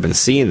weather that I've been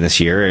seeing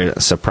this year,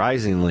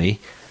 surprisingly,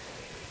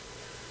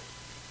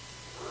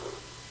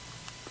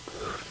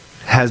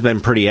 has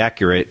been pretty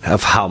accurate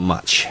of how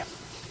much.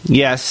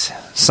 Yes,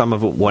 some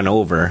of it went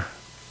over,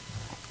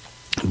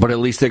 but at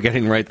least they're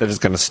getting right that it's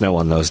going to snow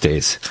on those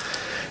days.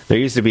 There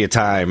used to be a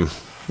time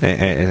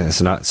And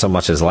it's not so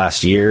much as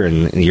last year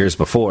and years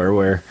before,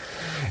 where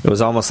it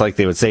was almost like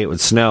they would say it would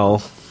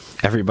snow.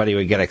 Everybody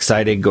would get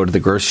excited, go to the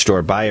grocery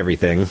store, buy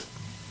everything,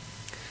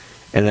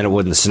 and then it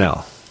wouldn't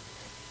snow.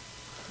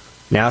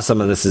 Now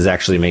some of this is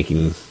actually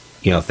making,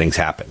 things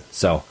happen.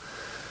 So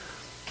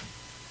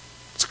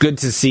it's good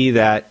to see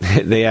that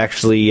they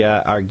actually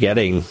are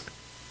getting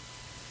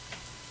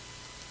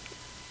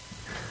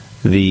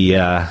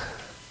the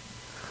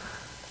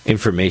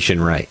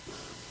information right.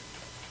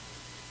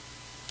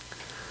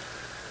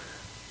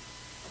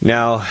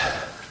 Now,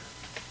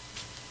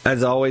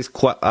 as always,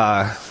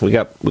 we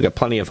got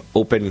plenty of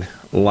open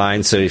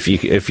lines. So if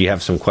you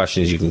have some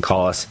questions, you can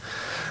call us.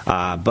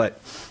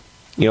 But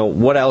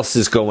what else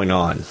is going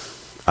on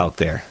out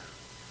there?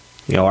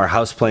 Our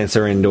houseplants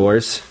are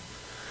indoors.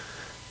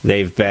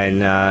 They've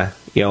been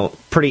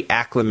pretty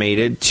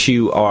acclimated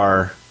to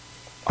our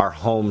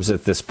homes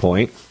at this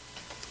point.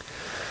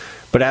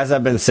 But as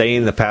I've been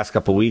saying the past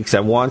couple weeks,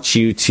 I want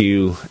you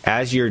to,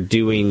 as you're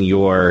doing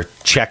your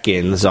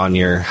check-ins on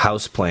your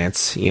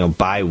houseplants,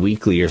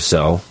 bi-weekly or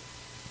so,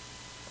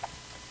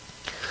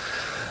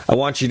 I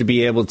want you to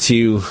be able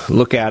to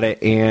look at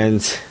it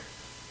and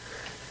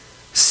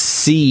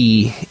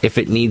see if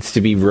it needs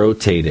to be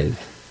rotated.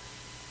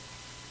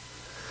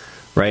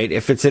 Right?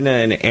 If it's in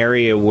an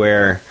area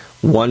where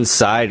one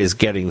side is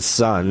getting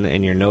sun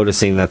and you're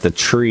noticing that the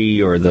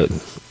tree or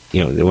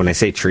when I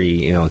say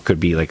tree, it could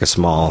be like a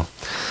small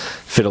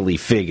fiddly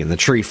fig in the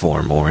tree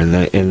form or in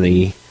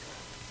the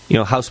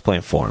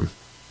houseplant form.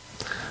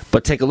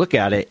 But take a look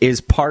at it.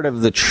 Is part of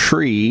the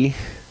tree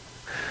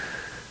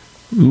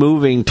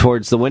moving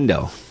towards the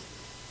window?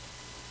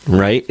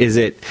 Right? Is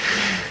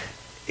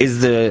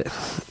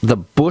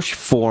the bush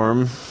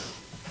form,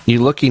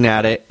 you're looking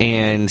at it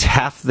and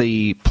half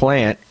the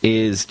plant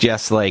is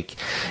just like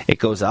it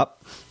goes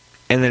up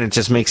and then it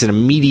just makes an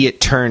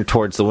immediate turn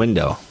towards the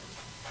window?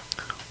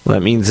 Well,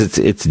 that means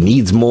it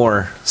needs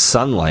more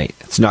sunlight.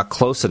 It's not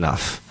close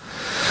enough.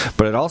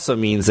 But it also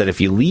means that if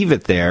you leave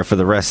it there for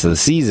the rest of the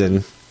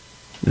season,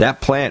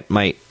 that plant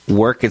might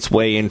work its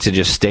way into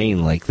just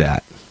staying like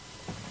that.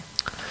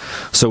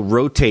 So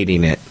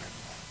rotating it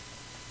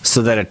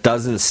so that it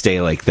doesn't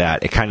stay like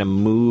that, it kind of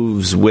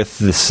moves with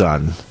the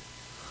sun.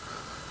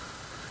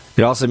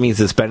 It also means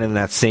it's been in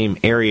that same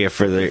area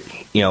for it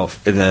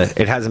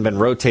hasn't been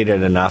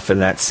rotated enough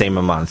in that same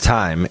amount of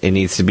time. It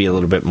needs to be a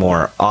little bit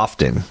more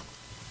often.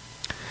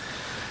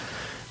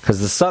 Because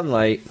the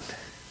sunlight,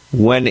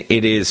 when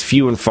it is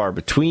few and far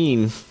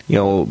between,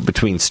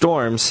 between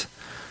storms,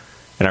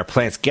 and our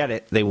plants get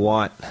it, they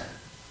want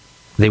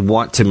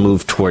to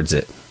move towards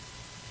it.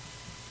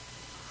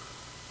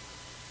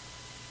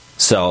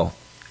 So,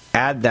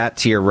 add that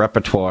to your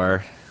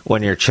repertoire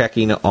when you're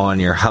checking on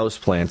your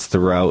houseplants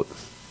throughout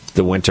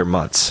the winter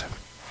months.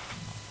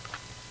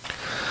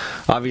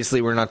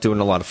 Obviously, we're not doing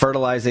a lot of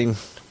fertilizing.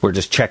 We're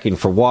just checking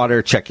for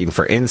water, checking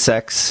for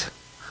insects.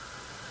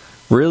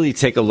 Really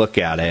take a look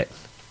at it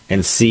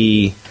and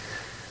see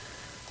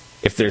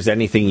if there's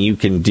anything you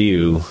can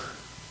do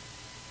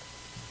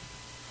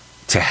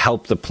to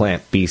help the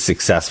plant be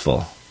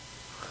successful.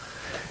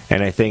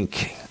 And I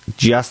think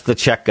just the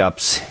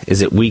checkups,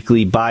 is it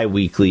weekly,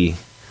 bi-weekly,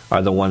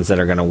 are the ones that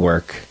are going to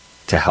work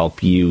to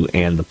help you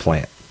and the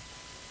plant.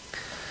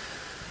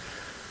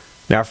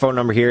 Now, our phone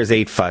number here is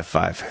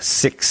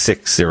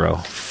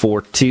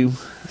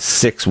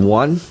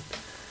 855-660-4261.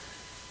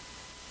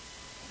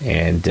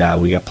 And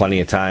we got plenty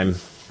of time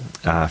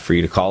for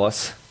you to call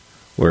us.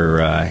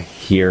 We're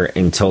here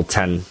until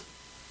 10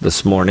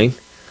 this morning.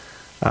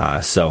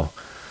 So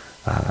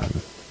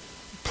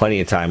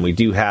plenty of time. We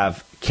do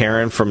have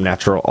Karen from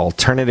Natural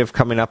Alternative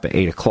coming up at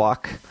 8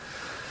 o'clock.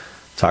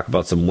 Talk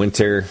about some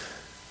winter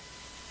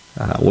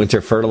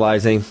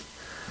fertilizing.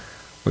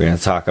 We're going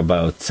to talk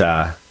about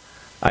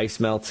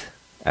ice melt,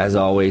 as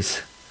always.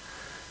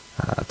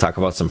 Talk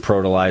about some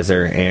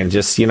protolizer and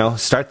just,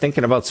 start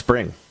thinking about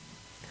spring.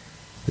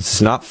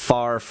 It's not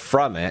far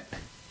from it,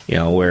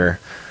 where,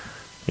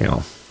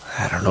 I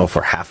don't know if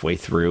we're halfway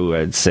through.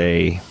 I'd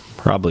say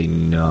probably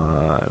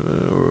not,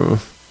 a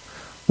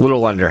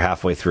little under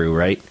halfway through,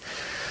 right?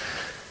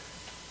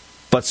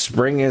 But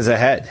spring is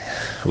ahead.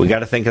 We got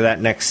to think of that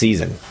next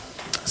season.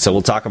 So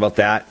we'll talk about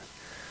that.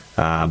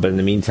 But in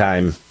the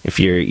meantime, if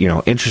you're,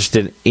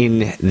 interested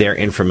in their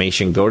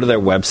information, go to their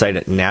website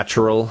at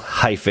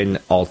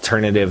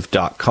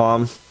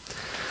natural-alternative.com.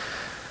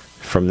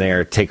 From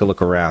there, take a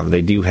look around.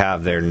 They do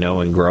have their Know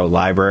and Grow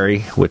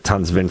library with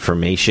tons of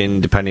information,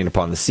 depending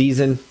upon the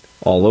season,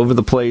 all over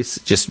the place.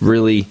 Just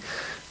really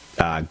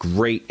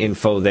great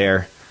info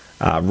there,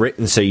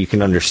 written so you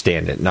can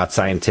understand it. Not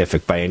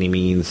scientific by any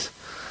means,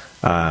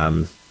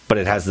 but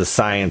it has the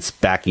science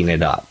backing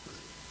it up,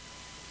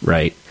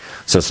 right?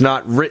 So it's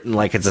not written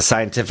like it's a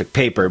scientific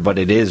paper, but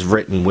it is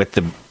written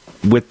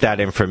with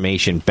that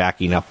information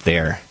backing up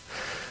their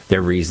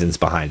reasons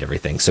behind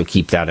everything. So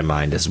keep that in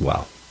mind as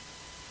well.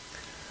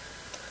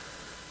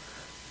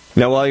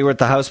 Now, while you're at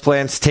the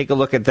houseplants, take a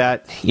look at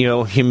that,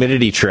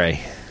 humidity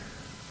tray.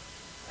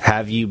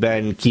 Have you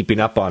been keeping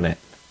up on it?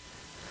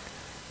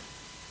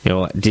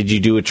 Did you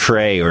do a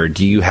tray, or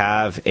do you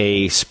have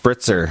a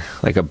spritzer,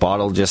 like a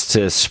bottle just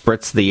to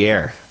spritz the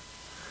air?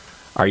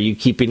 Are you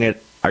keeping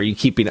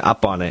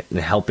up on it and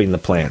helping the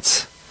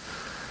plants?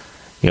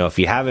 If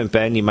you haven't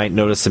been, you might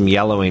notice some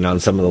yellowing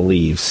on some of the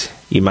leaves.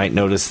 You might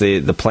notice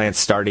the plants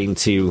starting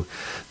to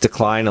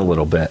decline a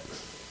little bit.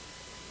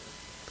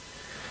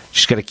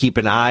 Just got to keep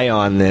an eye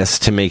on this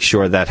to make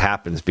sure that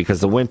happens,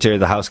 because the winter,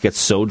 the house gets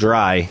so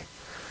dry,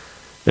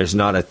 there's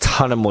not a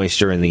ton of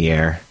moisture in the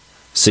air,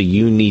 so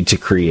you need to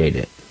create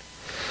it.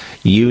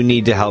 You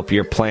need to help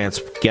your plants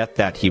get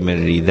that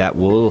humidity that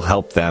will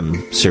help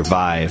them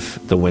survive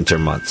the winter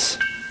months.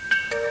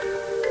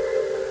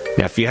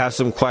 Now, if you have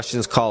some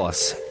questions, call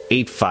us.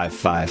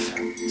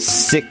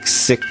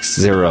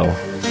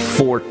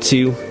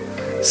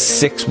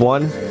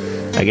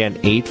 855-660-4261. Again,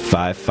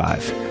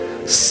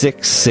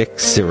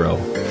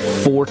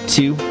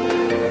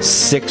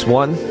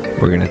 855-660-4261.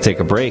 We're going to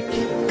take a break.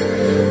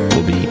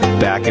 We'll be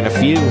back in a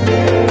few.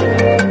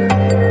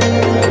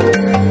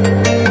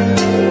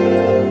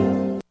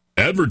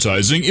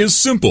 Advertising is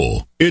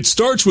simple. It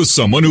starts with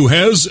someone who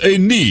has a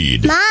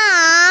need.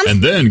 Mom!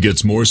 And then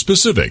gets more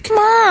specific.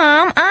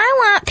 Mom, I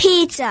want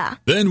pizza.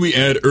 Then we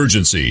add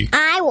urgency.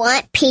 I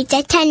want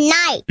pizza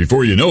tonight.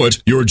 Before you know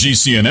it, your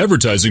GCN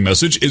advertising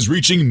message is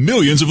reaching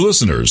millions of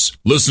listeners.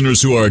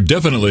 Listeners who are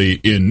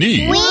definitely in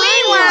need. We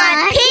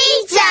want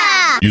pizza!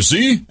 You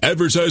see,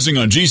 advertising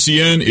on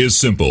GCN is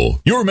simple.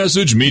 Your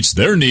message meets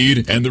their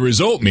need, and the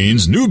result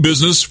means new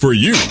business for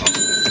you.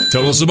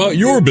 Tell us about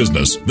your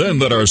business. Then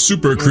let our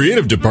super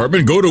creative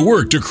department go to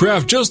work to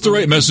craft just the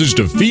right message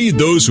to feed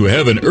those who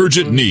have an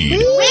urgent need.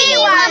 We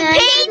want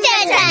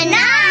pizza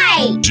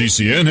tonight!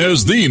 GCN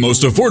has the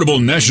most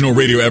affordable national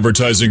radio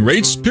advertising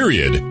rates,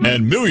 period.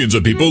 And millions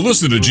of people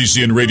listen to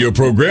GCN radio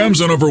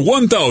programs on over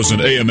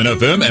 1,000 AM and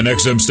FM and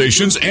XM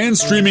stations and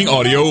streaming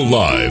audio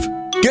live.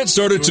 Get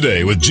started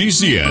today with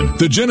GCN,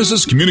 the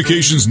Genesis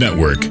Communications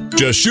Network.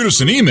 Just shoot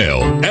us an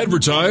email,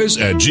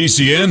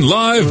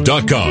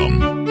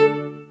 advertise@gcnlive.com.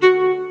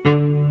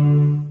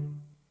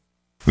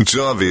 It's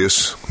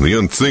obvious. The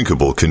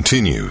unthinkable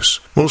continues.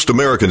 Most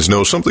Americans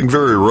know something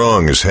very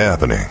wrong is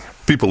happening.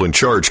 People in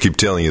charge keep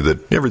telling you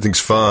that everything's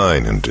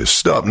fine and to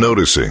stop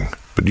noticing.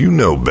 But you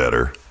know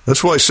better.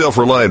 That's why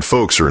self-reliant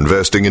folks are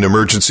investing in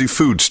emergency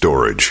food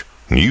storage.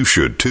 And you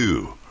should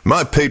too.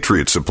 My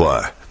Patriot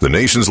Supply, the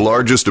nation's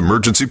largest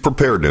emergency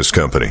preparedness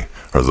company,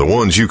 are the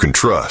ones you can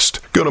trust.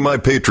 Go to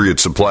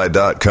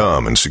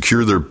MyPatriotSupply.com and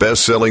secure their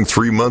best-selling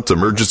 3-month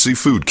emergency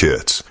food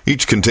kits.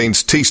 Each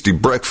contains tasty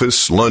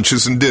breakfasts,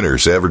 lunches, and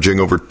dinners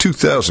averaging over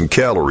 2,000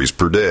 calories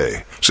per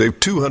day. Save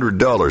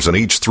 $200 on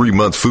each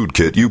 3-month food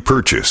kit you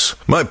purchase.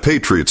 My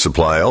Patriot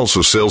Supply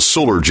also sells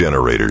solar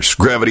generators,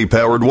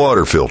 gravity-powered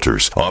water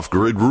filters,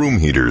 off-grid room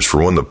heaters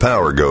for when the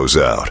power goes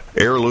out,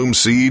 heirloom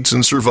seeds,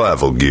 and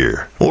survival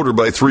gear. Order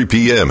by 3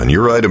 p.m. and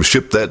your items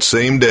ship that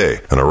same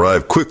day and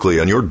arrive quickly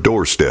on your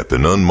doorstep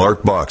in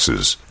unmarked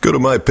boxes. Go to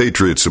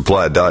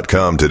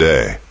MyPatriotSupply.com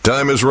today.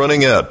 Time is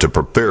running out to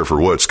prepare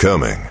for what's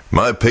coming.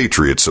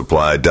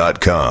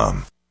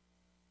 MyPatriotSupply.com.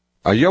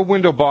 Are your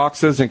window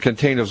boxes and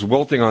containers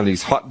wilting on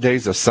these hot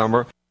days of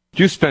summer?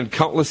 Do you spend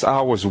countless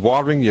hours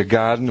watering your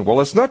garden? Well,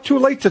 it's not too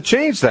late to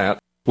change that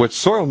with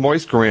Soil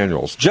Moist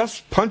Granules.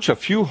 Just punch a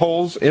few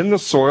holes in the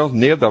soil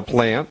near the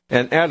plant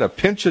and add a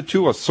pinch or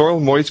two of Soil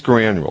Moist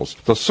Granules.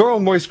 The Soil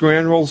Moist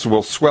Granules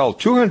will swell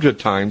 200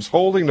 times,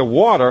 holding the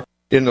water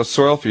in the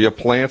soil for your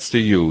plants to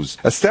use.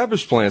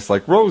 Established plants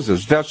like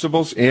roses,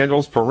 vegetables,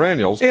 annuals,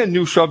 perennials, and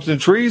new shrubs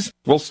and trees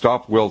will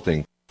stop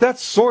wilting.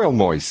 That's Soil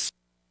Moist.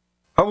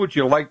 How would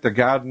you like the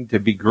garden to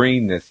be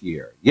green this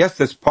year? Yes,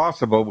 it's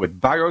possible with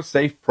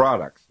BioSafe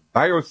products.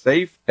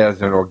 BioSafe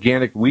has an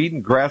organic weed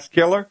and grass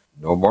killer,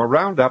 no more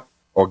Roundup,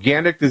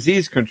 organic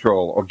disease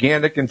control,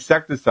 organic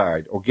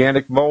insecticide,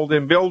 organic mold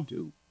and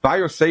mildew,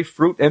 BioSafe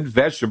fruit and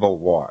vegetable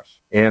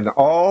wash, and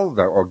all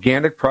the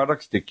organic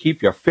products to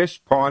keep your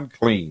fish pond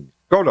clean.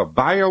 Go to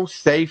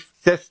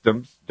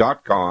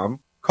biosafesystems.com.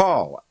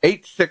 Call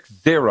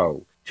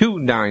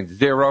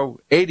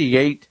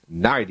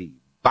 860-290-8890.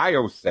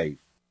 BioSafe.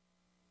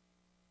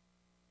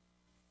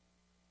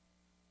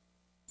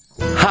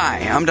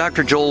 Hi, I'm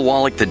Dr. Joel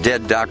Wallach, the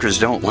Dead Doctors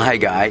Don't Lie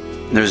guy.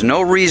 There's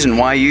no reason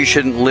why you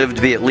shouldn't live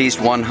to be at least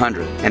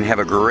 100 and have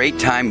a great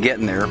time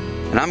getting there.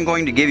 And I'm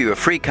going to give you a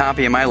free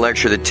copy of my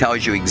lecture that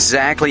tells you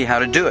exactly how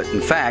to do it.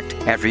 In fact,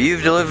 after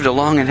you've lived a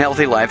long and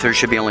healthy life, there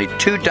should be only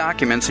 2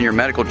 documents in your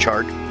medical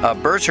chart, a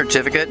birth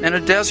certificate and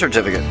a death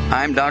certificate.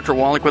 I'm Dr.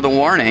 Wallach with a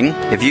warning.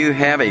 If you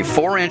have a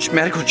 4-inch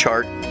medical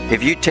chart,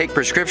 if you take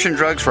prescription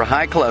drugs for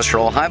high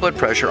cholesterol, high blood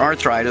pressure,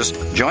 arthritis,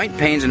 joint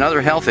pains, and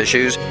other health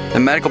issues, the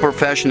medical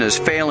profession is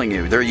failing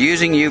you. They're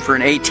using you for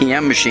an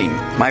ATM machine.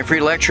 My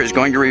free lecture is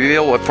going to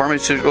reveal what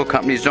pharmaceutical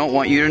companies don't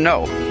want you to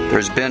know.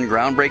 There's been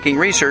groundbreaking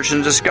research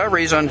and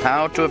discoveries on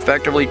how to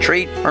effectively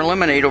treat or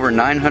eliminate over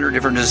 900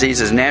 different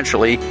diseases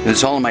naturally. And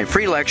it's all in my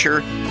free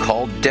lecture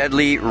called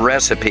Deadly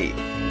Recipe.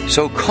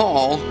 So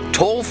call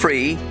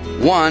toll-free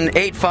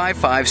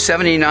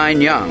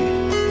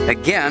 1-855-79-YOUNG.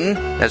 Again,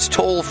 that's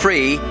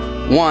toll-free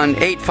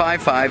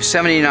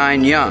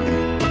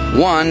 1-855-79-YOUNG.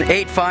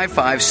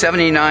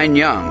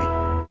 1-855-79-YOUNG.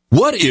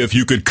 What if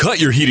you could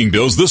cut your heating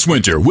bills this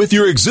winter with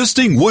your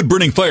existing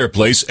wood-burning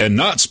fireplace and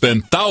not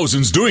spend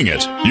thousands doing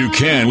it? You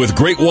can with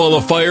Great Wall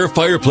of Fire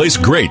fireplace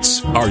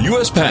grates. Our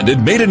U.S.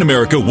 patented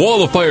made-in-America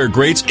Wall of Fire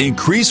grates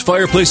increase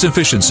fireplace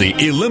efficiency,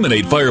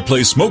 eliminate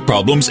fireplace smoke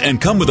problems,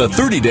 and come with a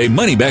 30-day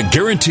money-back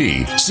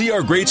guarantee. See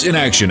our grates in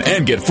action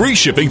and get free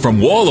shipping from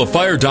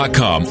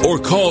walloffire.com or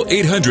call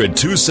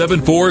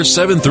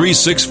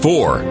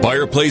 800-274-7364.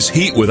 Fireplace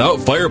heat without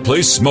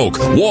fireplace smoke.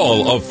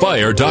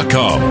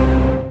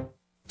 walloffire.com.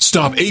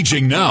 Stop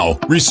aging now.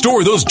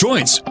 Restore those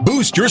joints.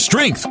 Boost your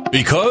strength.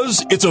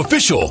 Because it's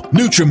official.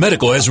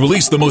 NutriMedical has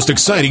released the most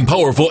exciting,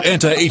 powerful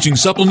anti-aging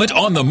supplement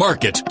on the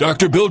market.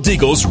 Dr. Bill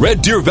Deagle's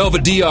Red Deer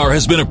Velvet DR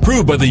has been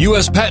approved by the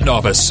U.S. Patent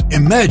Office.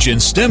 Imagine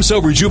stem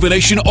cell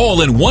rejuvenation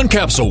all in one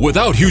capsule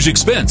without huge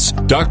expense.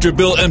 Dr.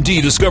 Bill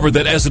MD discovered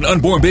that as an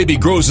unborn baby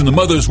grows in the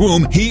mother's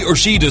womb, he or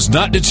she does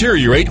not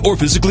deteriorate or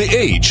physically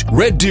age.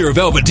 Red Deer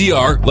Velvet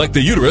DR, like the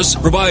uterus,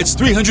 provides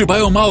 300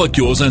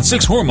 biomolecules and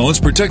 6 hormones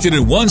protected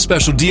in one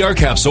special DR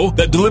capsule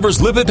that delivers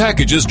lipid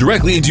packages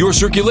directly into your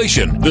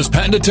circulation. This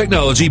patented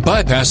technology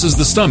bypasses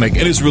the stomach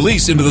and is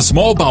released into the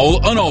small bowel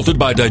unaltered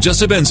by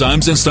digestive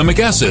enzymes and stomach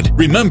acid.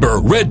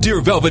 Remember, Red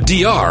Deer Velvet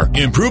DR.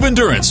 Improve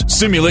endurance,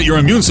 stimulate your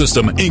immune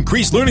system,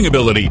 increase learning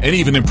ability, and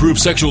even improve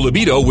sexual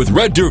libido with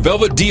Red Deer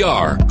Velvet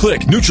DR.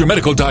 Click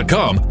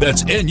NutriMedical.com.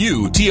 That's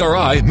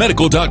NUTRI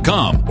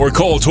Medical.com. Or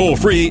call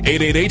toll-free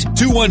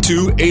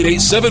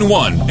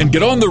 888-212-8871 and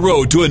get on the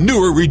road to a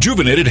newer,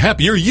 rejuvenated,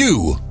 happier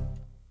you.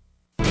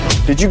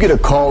 Did you get a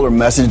call or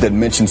message that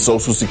mentioned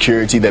Social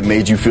Security that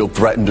made you feel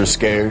threatened or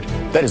scared?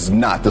 That is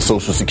not the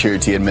Social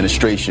Security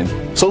Administration.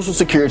 Social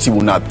Security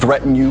will not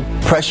threaten you,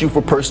 press you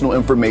for personal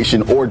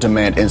information, or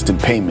demand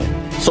instant payment.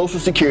 Social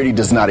Security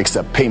does not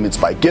accept payments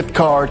by gift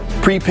card,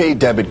 prepaid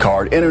debit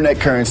card, internet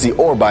currency,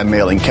 or by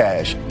mailing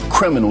cash.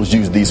 Criminals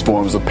use these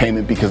forms of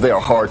payment because they are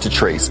hard to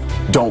trace.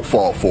 Don't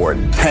fall for it.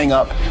 Hang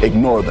up,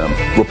 ignore them.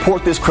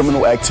 Report this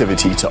criminal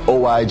activity to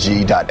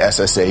oig.ssa.gov.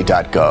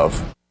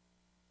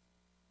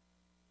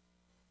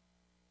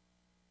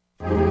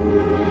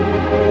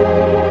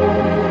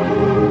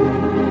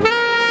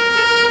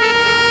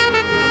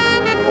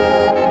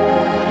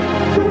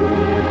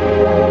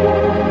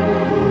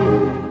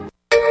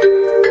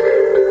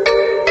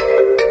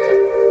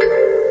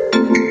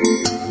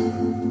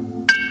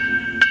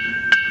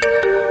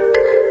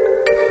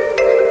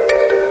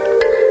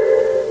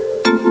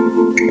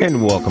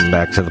 And welcome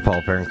back to the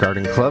Paul Parent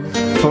Garden Club.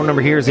 Phone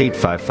number here is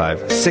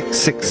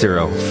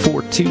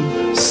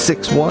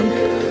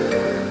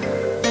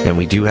 855-660-4261. And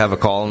we do have a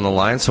call on the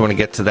line, so I want to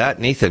get to that.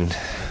 Nathan,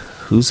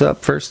 who's up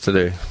first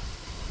today?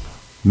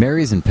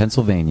 Mary's in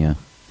Pennsylvania.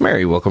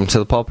 Mary, welcome to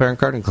the Paul Parent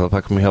Garden Club.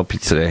 How can we help you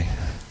today?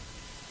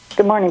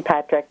 Good morning,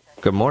 Patrick.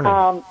 Good morning.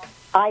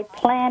 I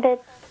planted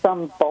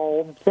some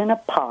bulbs in a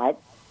pot,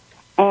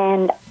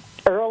 and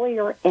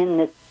earlier in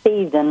the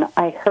season,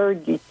 I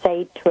heard you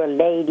say to a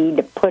lady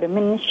to put them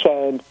in the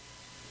shed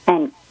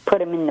and put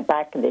them in the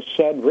back of the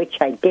shed,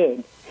 which I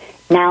did.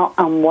 Now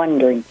I'm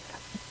wondering,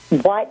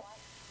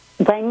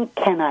 when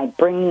can I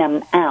bring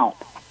them out?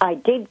 I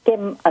did give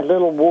them a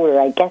little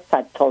water. I guess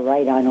that's all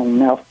right. I don't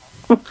know.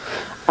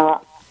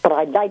 But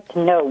I'd like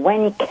to know,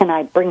 when can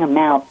I bring them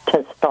out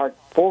to start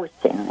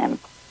forcing them?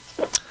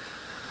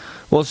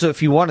 Well, so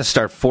if you want to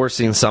start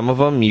forcing some of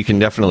them, you can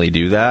definitely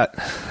do that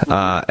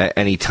at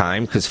any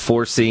time, because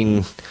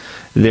forcing,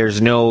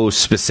 there's no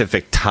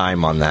specific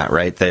time on that,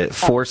 right? That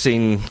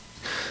forcing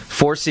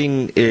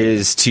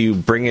is to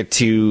bring it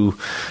to,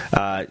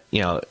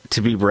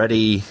 to be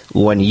ready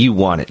when you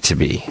want it to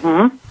be.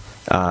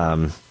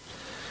 Mm-hmm.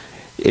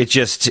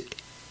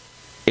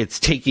 It's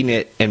taking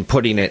it and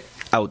putting it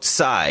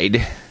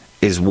outside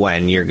is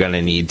when you're going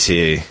to need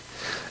to,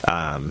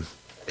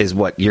 is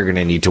what you're going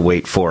to need to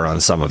wait for on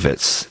some of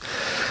it.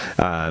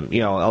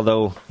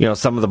 Although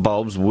some of the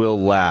bulbs will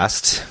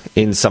last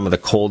in some of the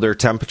colder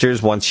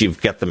temperatures once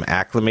you've got them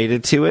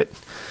acclimated to it.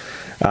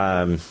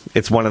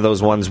 It's one of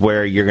those ones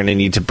where you're going to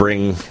need to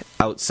bring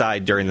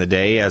outside during the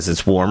day as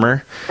it's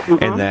warmer,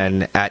 mm-hmm. and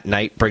then at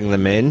night bring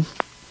them in,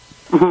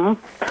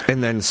 mm-hmm.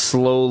 and then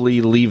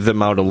slowly leave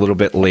them out a little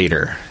bit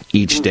later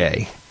each mm-hmm.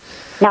 day.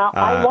 Now,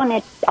 I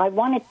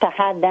wanted to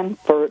have them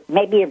for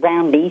maybe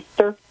around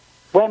Easter.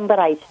 When would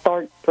I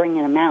start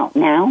bringing them out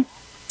now?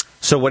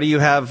 So what do you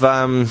have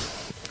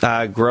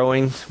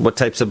growing? What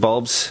types of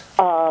bulbs?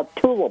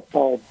 Tulip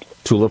bulbs.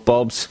 Tulip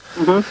bulbs?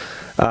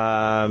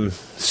 Mm-hmm.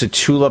 So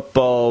tulip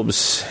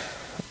bulbs,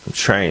 I'm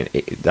trying...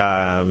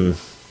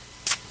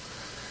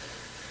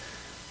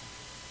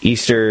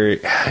 Easter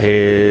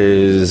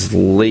is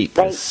late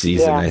this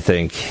season, I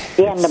think.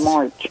 The end of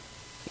March.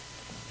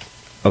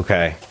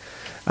 Okay.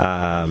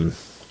 I'm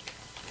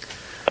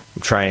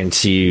trying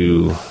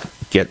to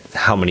get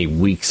how many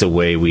weeks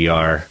away we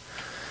are.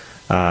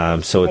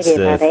 So it's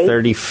the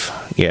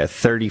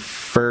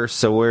 31st.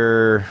 So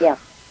we're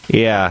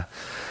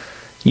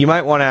you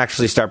might want to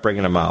actually start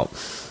bringing them out.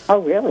 Oh,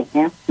 really?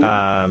 Yeah.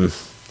 I'm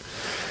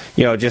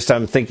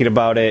thinking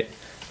about it.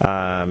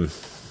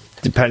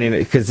 Depending,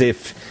 because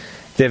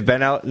if they've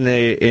been out in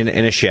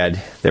a shed.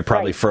 They're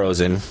probably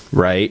frozen,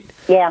 right?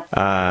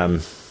 Yeah.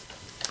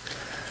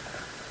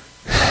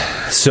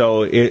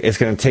 So it's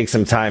going to take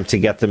some time to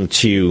get them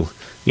to,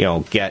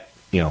 get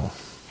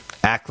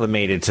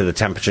acclimated to the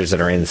temperatures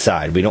that are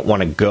inside. We don't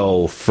want to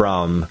go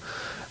from,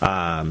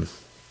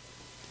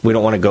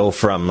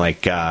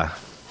 like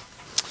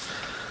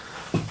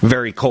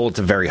very cold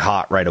to very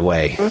hot right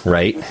away,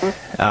 right?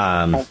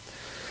 How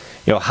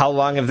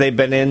long have they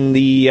been in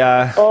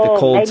the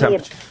cold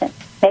temperature?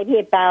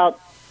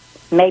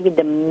 Maybe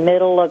the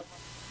middle of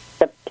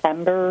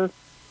September.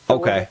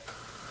 Okay.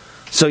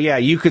 So yeah,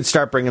 you could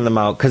start bringing them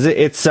out because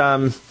it's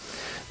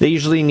they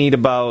usually need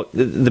about,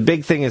 the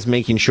big thing is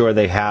making sure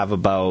they have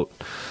about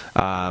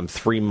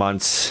 3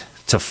 months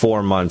to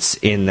 4 months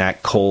in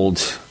that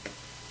cold,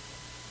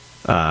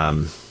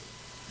 the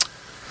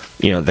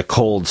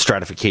cold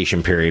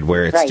stratification period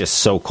where it's just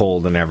so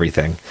cold and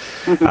everything.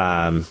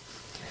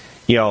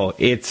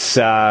 It's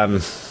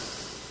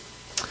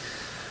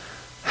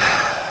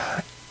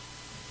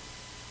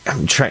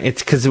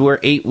it's because we're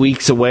 8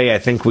 weeks away. I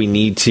think we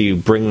need to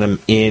bring them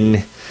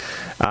in.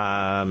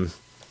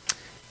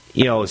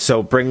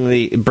 So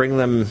bring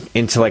them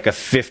into like a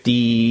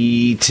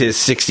 50 to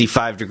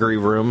 65 degree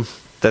room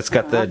that's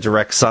got the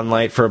direct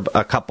sunlight for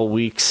a couple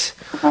weeks.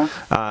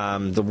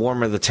 The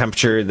warmer the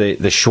temperature,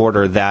 the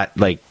shorter that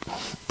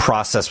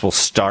process will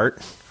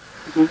start.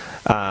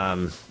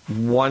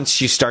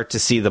 Once you start to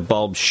see the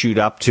bulbs shoot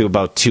up to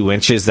about 2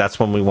 inches, that's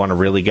when we want to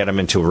really get them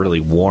into a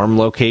really warm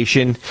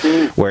location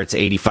where it's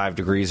 85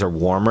 degrees or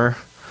warmer.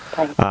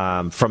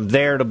 From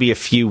there, it'll be a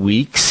few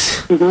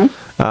weeks,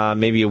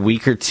 maybe a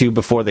week or two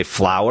before they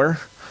flower.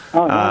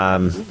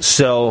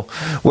 So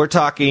we're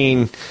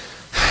talking,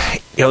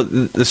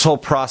 this whole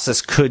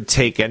process could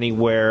take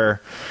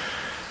anywhere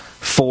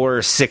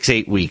 4, 6,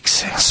 8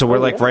 weeks. So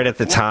we're right at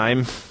the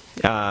time.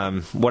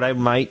 What I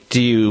might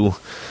do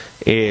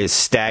is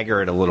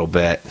stagger it a little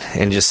bit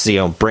and just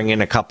bring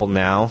in a couple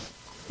now,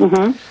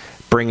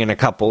 bring in a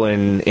couple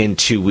in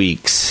 2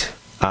 weeks,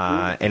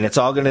 and it's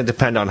all going to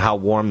depend on how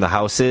warm the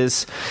house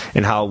is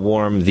and how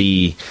warm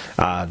the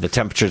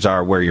temperatures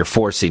are where you're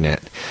forcing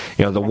it.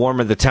 The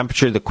warmer the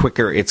temperature, the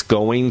quicker it's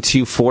going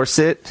to force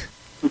it.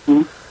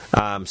 So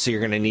you're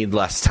going to need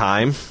less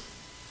time.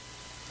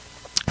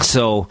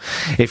 So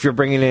if you're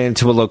bringing it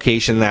into a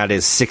location that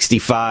is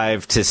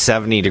 65 to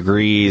 70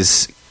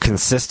 degrees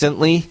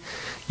consistently,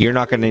 you're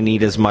not going to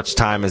need as much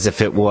time as if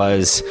it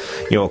was,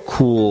 a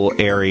cool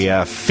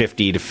area,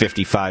 50 to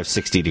 55,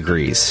 60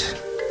 degrees.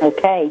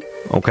 Okay.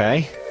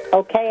 Okay?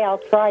 Okay, I'll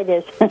try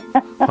this.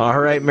 All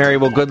right, Mary.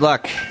 Well, good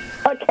luck.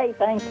 Okay,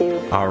 thank you.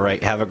 All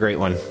right. Have a great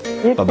one.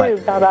 You Bye-bye.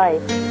 too. Bye-bye.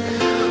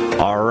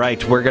 All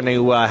right. We're going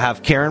to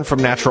have Karen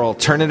from Natural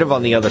Alternative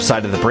on the other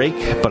side of the break,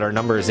 but our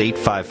number is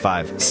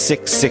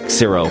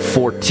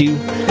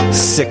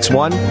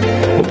 855-660-4261.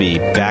 We'll be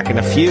back in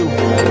a few.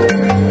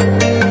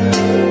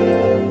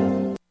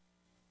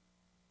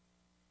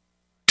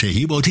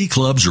 Taheebo Tea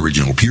Club's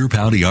original Pure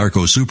Pouty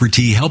Arco Super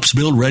Tea helps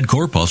build red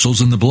corpuscles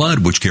in the blood,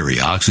 which carry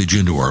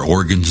oxygen to our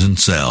organs and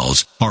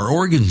cells. Our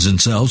organs and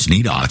cells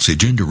need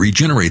oxygen to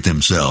regenerate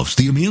themselves.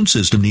 The immune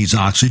system needs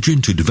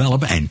oxygen to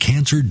develop, and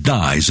cancer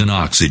dies in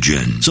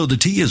oxygen. So the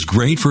tea is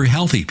great for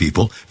healthy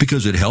people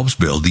because it helps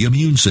build the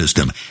immune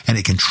system, and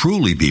it can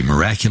truly be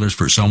miraculous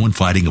for someone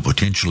fighting a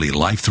potentially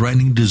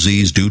life-threatening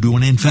disease due to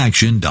an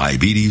infection,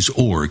 diabetes,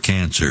 or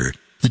cancer.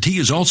 The tea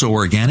is also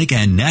organic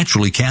and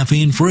naturally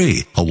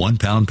caffeine-free. A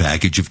 1-pound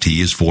package of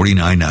tea is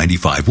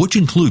 $49.95, which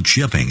includes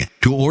shipping.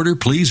 To order,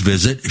 please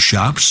visit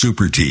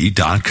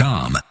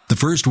shopsupertea.com. The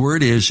first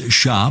word is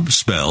shop,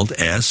 spelled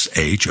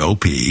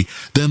S-H-O-P,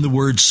 then the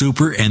word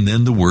super, and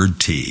then the word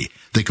tea.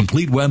 The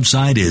complete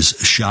website is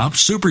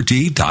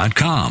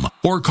shopsupertea.com,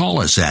 or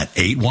call us at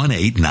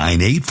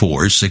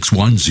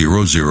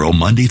 818-984-6100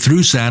 Monday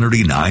through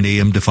Saturday, 9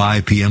 a.m. to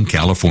 5 p.m.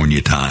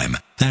 California time.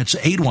 That's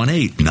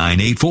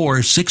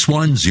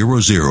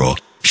 818-984-6100.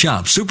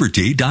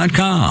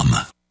 Shopsupertea.com.